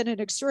has been an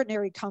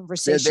extraordinary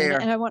conversation,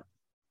 and I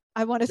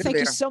want to thank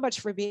you so much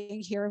for being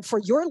here and for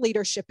your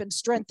leadership and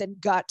strength and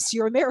guts.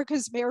 You're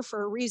America's mayor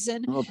for a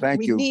reason. Oh,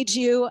 thank you. We need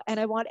you, and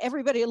I want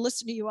everybody to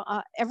listen to you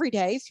every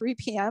day, 3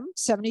 p.m.,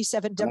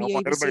 77 WABC. I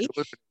want everybody to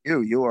listen to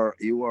you.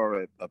 You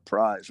are a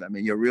prize. I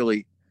mean, you're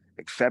really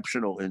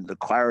exceptional in the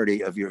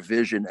clarity of your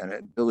vision and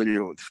ability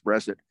to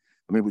express it.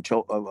 I mean,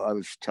 I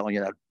was telling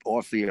you that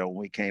off the air when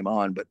we came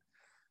on, but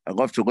I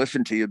love to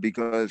listen to you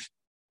because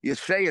you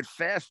say it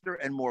faster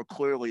and more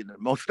clearly than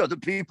most other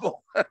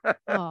people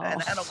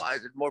and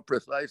analyze it more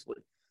precisely.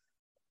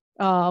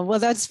 Well,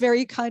 that's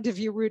very kind of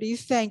you, Rudy.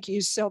 Thank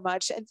you so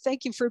much. And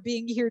thank you for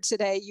being here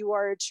today. You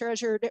are a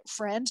treasured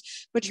friend,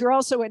 but you're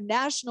also a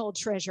national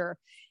treasure,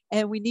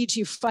 and we need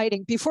you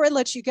fighting. Before I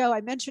let you go, I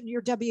mentioned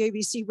your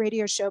WABC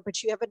radio show,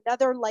 but you have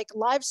another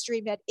live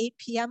stream at 8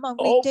 p.m. on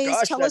weekdays. Oh,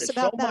 gosh, Tell us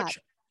about that. Much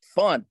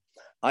fun.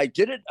 I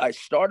did it. I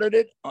started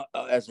it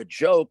as a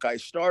joke. I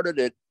started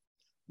it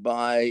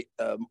by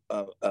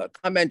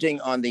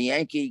commenting on the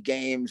Yankee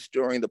games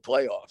during the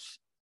playoffs.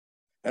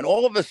 And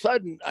all of a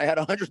sudden, I had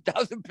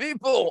 100,000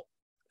 people.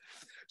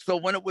 So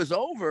when it was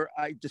over,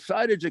 I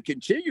decided to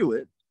continue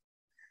it.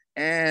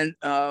 And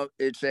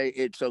it's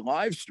a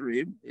live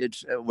stream.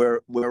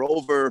 We're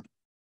over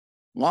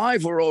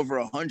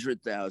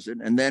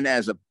 100,000. And then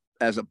as a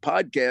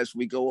podcast,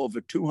 we go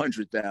over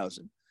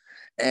 200,000.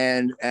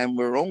 And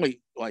we're only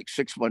like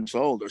 6 months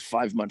old or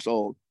 5 months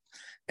old,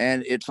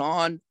 and it's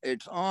on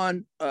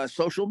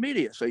social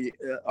media. So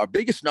our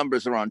biggest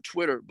numbers are on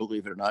Twitter,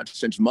 believe it or not,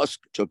 since Musk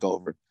took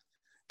over.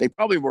 They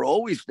probably were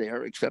always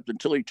there, except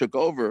until he took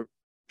over,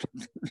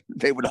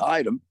 they would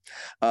hide them.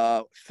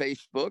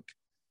 Facebook,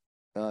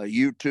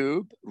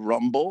 YouTube,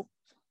 Rumble,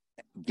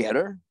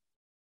 Getter,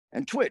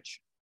 and Twitch.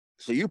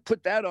 So you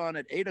put that on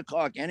at 8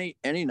 o'clock any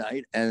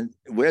night, and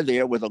we're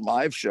there with a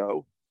live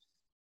show.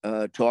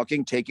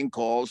 Talking, taking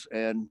calls,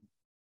 and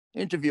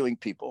interviewing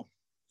people.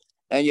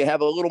 And you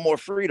have a little more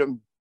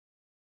freedom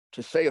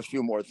to say a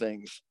few more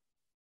things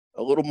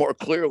a little more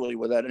clearly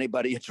without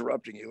anybody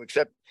interrupting you,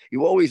 except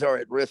you always are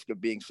at risk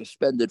of being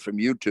suspended from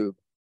YouTube,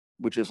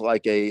 which is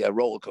like a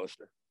roller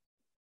coaster.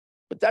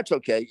 But that's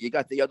okay. You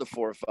got the other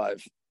 4 or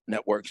 5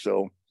 networks,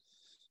 so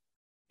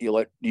you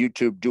let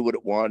YouTube do what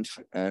it wants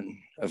and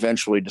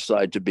eventually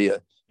decide to be an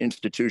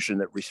institution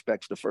that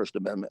respects the First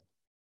Amendment.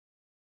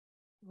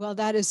 Well,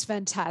 that is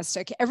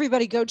fantastic.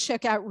 Everybody go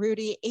check out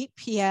Rudy, 8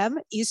 p.m.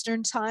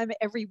 Eastern time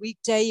every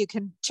weekday. You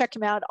can check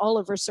him out all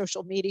over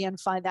social media and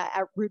find that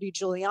at Rudy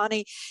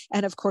Giuliani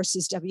and, of course,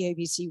 his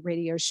WABC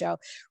radio show.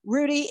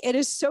 Rudy, it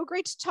is so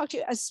great to talk to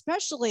you,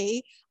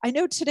 especially, I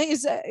know today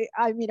is,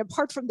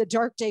 apart from the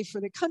dark day for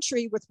the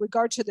country with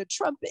regard to the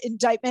Trump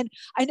indictment,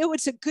 I know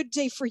it's a good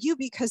day for you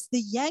because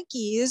the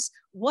Yankees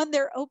won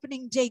their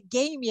opening day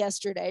game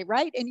yesterday,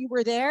 right? And you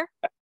were there?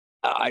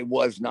 I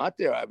was not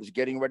there. I was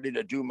getting ready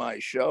to do my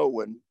show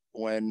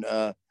when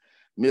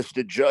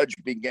Mr. Judge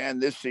began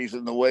this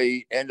season the way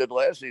he ended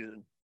last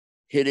season,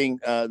 hitting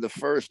the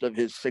first of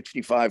his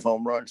 65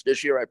 home runs.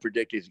 This year, I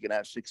predict he's going to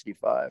have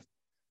 65.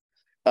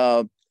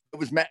 It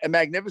was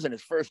magnificent.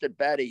 His first at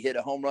bat, he hit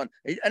a home run,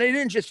 and he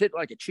didn't just hit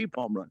like a cheap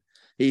home run.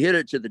 He hit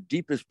it to the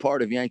deepest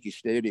part of Yankee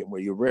Stadium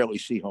where you rarely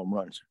see home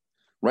runs,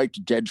 right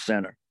to dead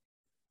center.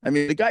 I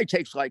mean, the guy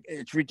takes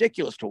it's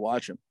ridiculous to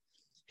watch him.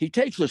 He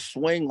takes a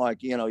swing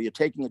like, you're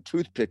taking a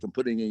toothpick and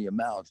putting it in your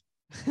mouth,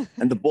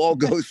 and the ball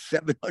goes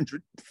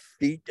 700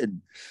 feet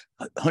and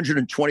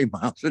 120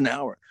 miles an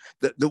hour.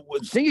 The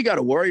thing you got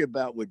to worry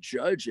about with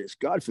Judge is,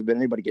 God forbid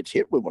anybody gets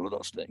hit with one of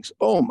those things.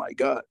 Oh, my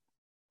God.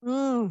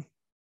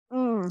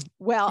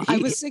 Well, I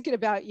was thinking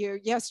about you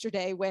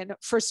yesterday when,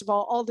 first of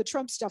all the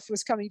Trump stuff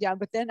was coming down,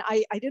 but then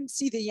I didn't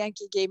see the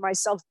Yankee game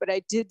myself, but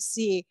I did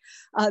see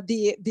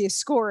the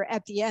score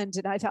at the end,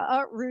 and I thought,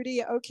 oh,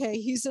 Rudy, okay,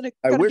 he's going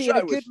to be in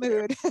a good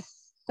mood.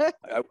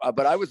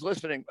 But I was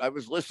listening. I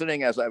was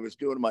listening as I was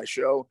doing my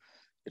show.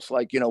 It's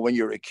like, when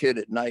you're a kid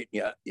at night,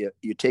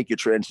 you take your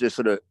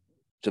transistor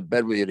to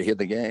bed with you to hear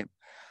the game.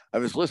 I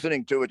was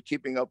listening to it,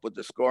 keeping up with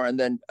the score, and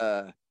then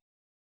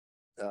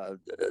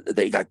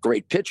they got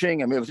great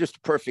pitching. I mean, it was just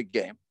a perfect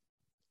game,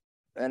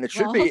 and it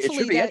should be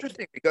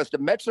interesting because the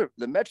Mets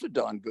are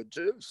done good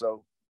too.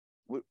 So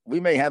we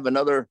may have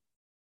another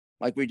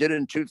like we did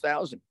in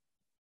 2000.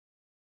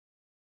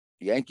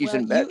 Yankees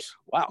and Mets.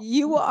 Wow.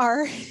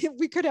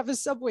 We could have a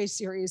Subway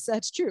series.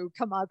 That's true.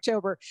 Come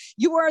October.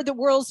 You are the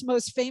world's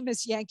most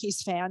famous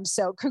Yankees fan.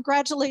 So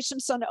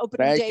congratulations on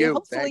opening day.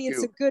 Hopefully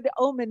it's a good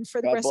omen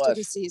for the rest of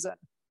the season.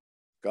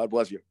 God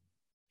bless you.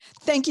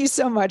 Thank you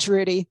so much,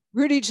 Rudy.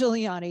 Rudy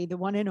Giuliani, the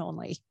one and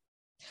only.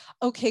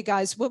 Okay,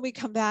 guys, when we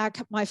come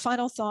back, my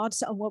final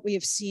thoughts on what we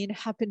have seen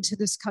happen to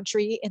this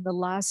country in the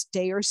last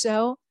day or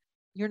so.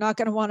 You're not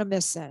going to want to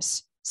miss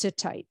this. Sit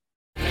tight.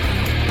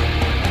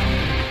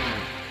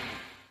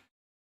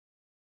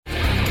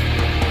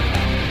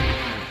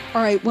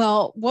 All right.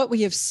 Well, what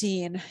we have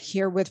seen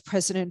here with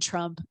President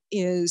Trump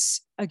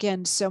is,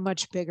 again, so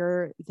much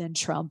bigger than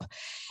Trump.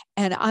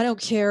 And I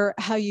don't care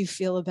how you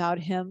feel about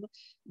him.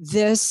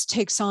 This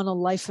takes on a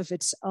life of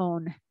its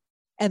own.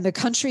 And the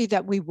country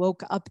that we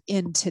woke up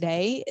in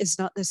today is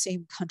not the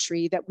same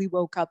country that we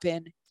woke up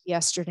in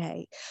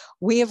yesterday.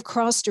 We have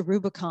crossed a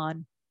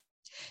Rubicon.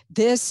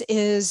 This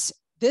is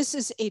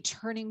a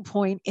turning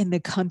point in the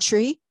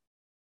country.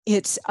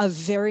 It's a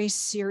very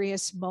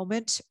serious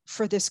moment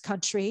for this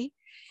country.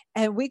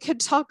 And we could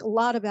talk a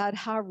lot about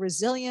how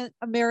resilient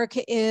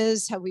America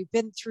is, how we've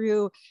been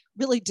through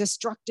really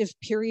destructive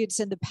periods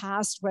in the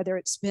past, whether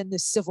it's been the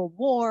Civil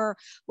War,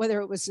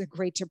 whether it was the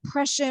Great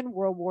Depression,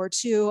 World War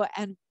II.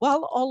 And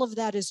while all of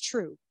that is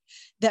true,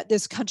 that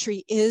this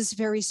country is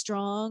very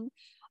strong,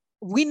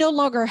 we no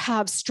longer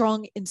have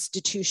strong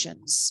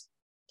institutions.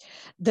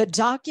 The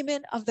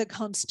document of the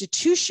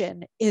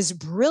Constitution is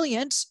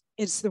brilliant.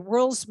 It's the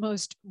world's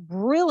most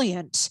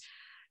brilliant,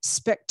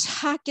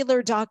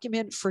 spectacular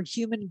document for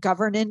human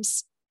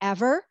governance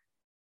ever.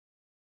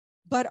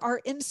 But our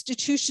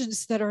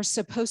institutions that are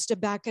supposed to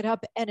back it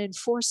up and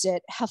enforce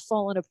it have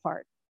fallen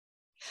apart.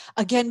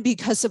 Again,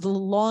 because of the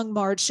long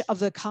march of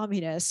the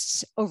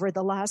communists over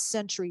the last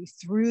century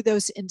through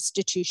those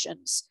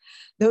institutions.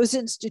 Those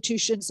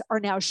institutions are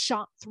now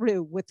shot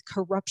through with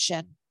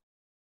corruption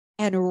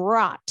and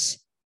rot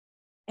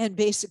and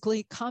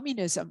basically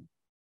communism.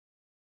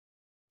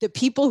 The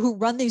people who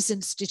run these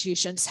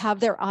institutions have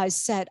their eyes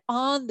set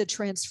on the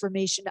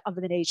transformation of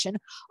the nation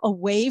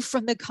away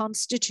from the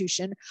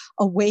Constitution,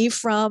 away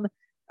from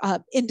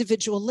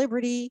individual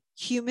liberty,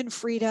 human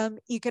freedom,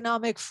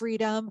 economic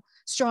freedom,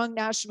 strong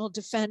national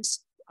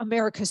defense,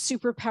 America's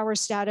superpower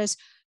status.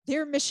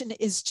 Their mission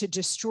is to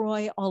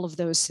destroy all of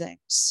those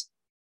things.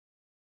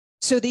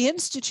 So the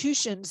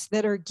institutions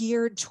that are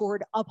geared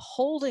toward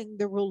upholding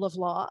the rule of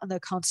law and the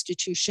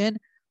Constitution,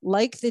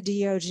 like the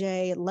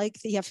DOJ, like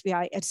the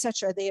FBI, et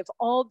cetera, they have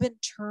all been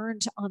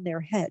turned on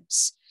their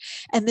heads.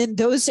 And then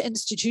those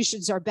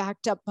institutions are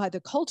backed up by the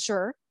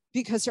culture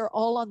because they're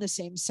all on the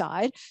same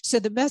side. So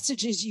the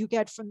messages you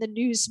get from the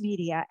news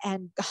media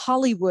and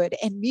Hollywood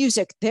and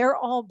music, they're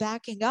all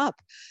backing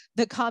up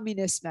the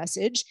communist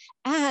message.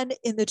 And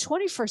in the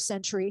 21st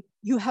century,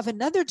 you have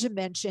another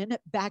dimension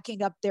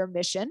backing up their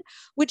mission,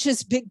 which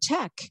is big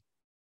tech.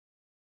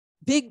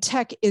 Big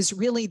tech is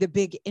really the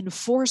big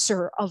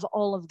enforcer of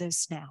all of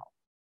this now.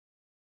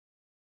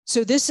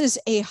 So this is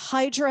a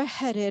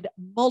hydra-headed,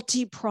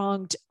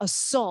 multi-pronged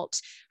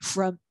assault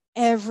from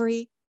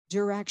every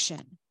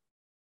direction.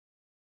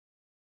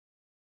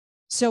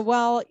 So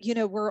while,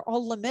 we're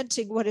all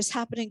lamenting what is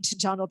happening to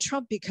Donald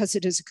Trump because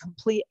it is a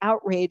complete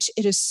outrage,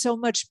 it is so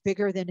much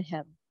bigger than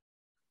him.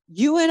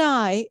 You and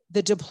I,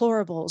 the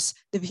deplorables,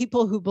 the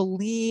people who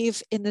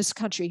believe in this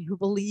country, who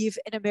believe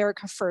in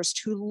America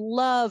first, who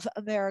love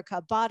America,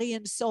 body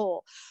and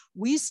soul,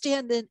 we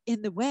stand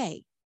in the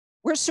way.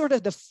 We're sort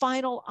of the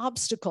final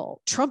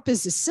obstacle. Trump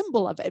is a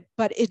symbol of it,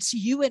 but it's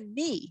you and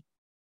me.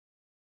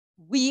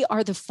 We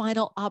are the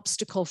final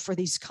obstacle for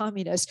these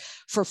communists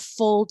for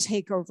full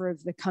takeover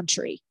of the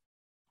country.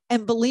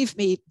 And believe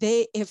me,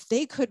 if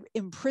they could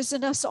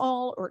imprison us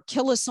all or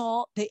kill us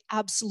all, they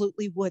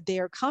absolutely would. They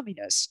are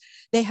communists.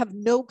 They have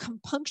no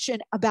compunction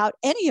about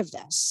any of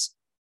this.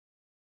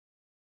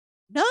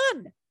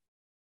 None.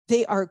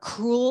 They are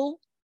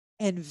cruel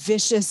and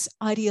vicious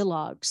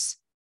ideologues.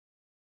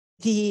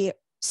 The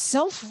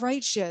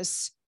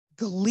self-righteous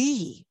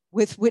glee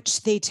with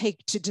which they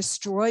take to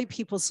destroy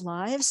people's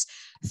lives,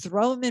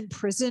 throw them in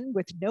prison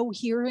with no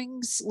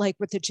hearings, like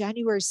with the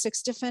January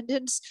 6th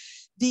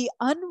defendants, the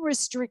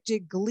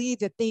unrestricted glee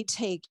that they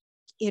take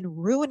in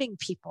ruining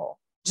people,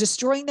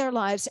 destroying their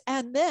lives,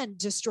 and then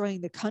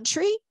destroying the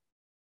country.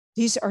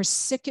 These are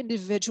sick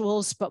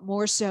individuals, but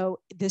more so,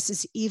 this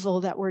is evil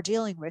that we're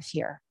dealing with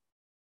here.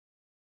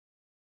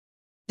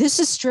 This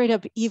is straight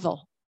up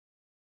evil.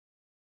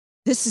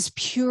 This is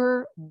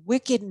pure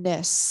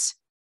wickedness.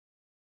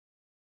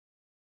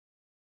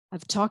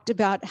 I've talked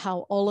about how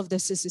all of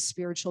this is a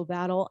spiritual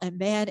battle, and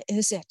man,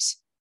 is it.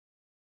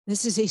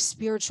 This is a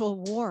spiritual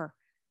war.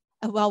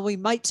 And while we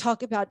might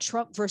talk about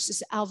Trump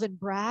versus Alvin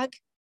Bragg,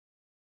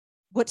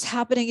 what's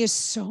happening is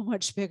so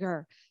much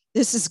bigger.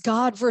 This is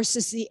God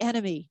versus the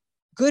enemy,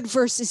 good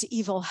versus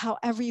evil,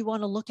 however you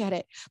want to look at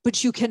it.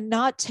 But you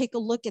cannot take a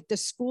look at the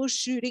school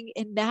shooting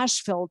in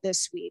Nashville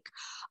this week,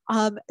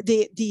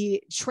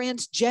 the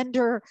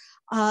transgender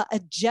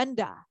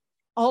agenda,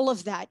 all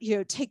of that,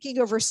 taking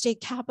over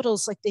state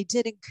capitals like they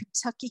did in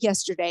Kentucky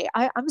yesterday.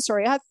 I'm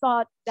sorry, I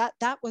thought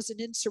that was an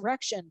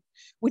insurrection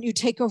when you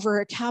take over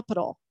a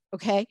capital,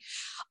 okay?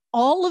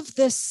 All of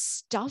this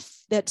stuff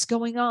that's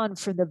going on,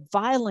 from the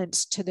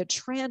violence to the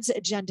trans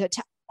agenda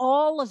to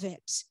all of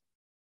it,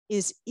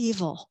 is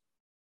evil.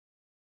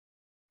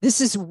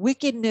 This is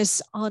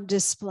wickedness on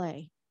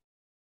display.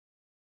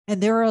 And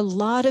there are a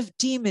lot of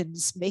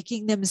demons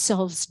making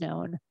themselves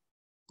known,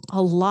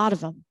 a lot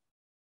of them.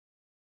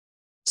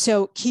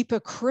 So keep a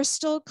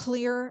crystal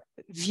clear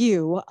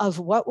view of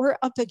what we're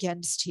up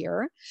against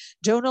here.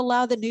 Don't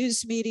allow the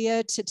news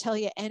media to tell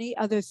you any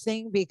other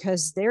thing,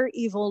 because they're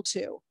evil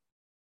too.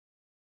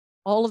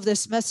 All of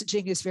this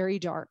messaging is very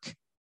dark.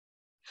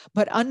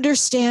 But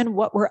understand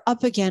what we're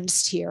up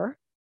against here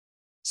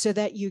so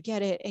that you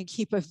get it, and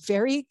keep a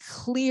very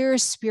clear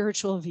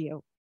spiritual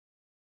view.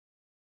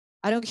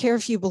 I don't care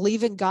if you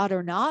believe in God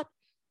or not.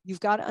 You've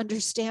got to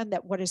understand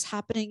that what is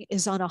happening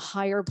is on a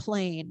higher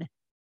plane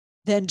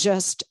than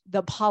just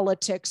the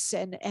politics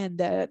and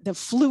the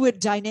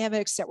fluid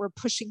dynamics that we're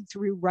pushing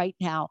through right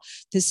now.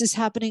 This is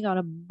happening on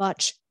a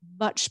much,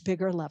 much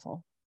bigger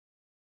level.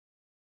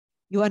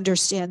 You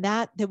understand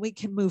that, then we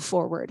can move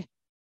forward.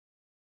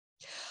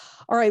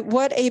 All right,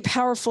 what a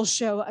powerful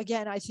show.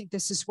 Again, I think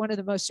this is one of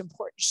the most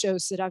important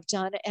shows that I've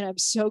done, and I'm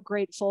so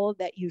grateful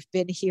that you've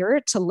been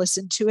here to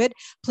listen to it.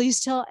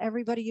 Please tell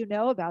everybody you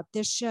know about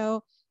this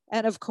show,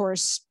 and of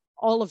course,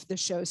 all of the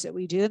shows that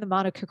we do in the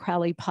Monica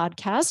Crowley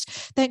podcast.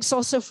 Thanks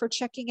also for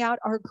checking out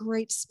our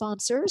great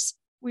sponsors.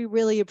 We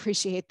really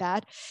appreciate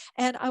that.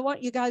 And I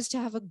want you guys to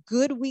have a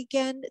good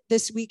weekend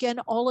this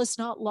weekend. All is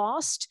not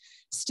lost.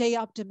 Stay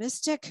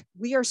optimistic.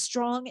 We are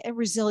strong and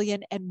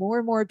resilient, and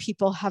more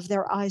people have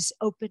their eyes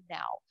open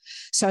now.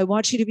 So I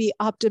want you to be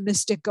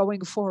optimistic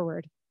going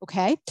forward.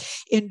 Okay.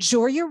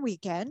 Enjoy your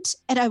weekend,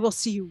 and I will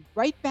see you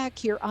right back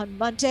here on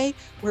Monday,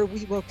 where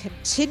we will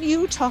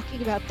continue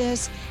talking about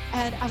this.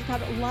 And I've got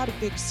a lot of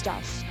big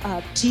stuff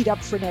teed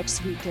up for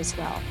next week as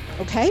well.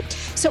 Okay.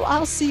 So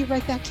I'll see you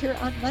right back here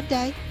on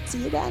Monday.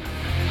 See you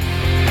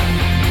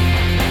then.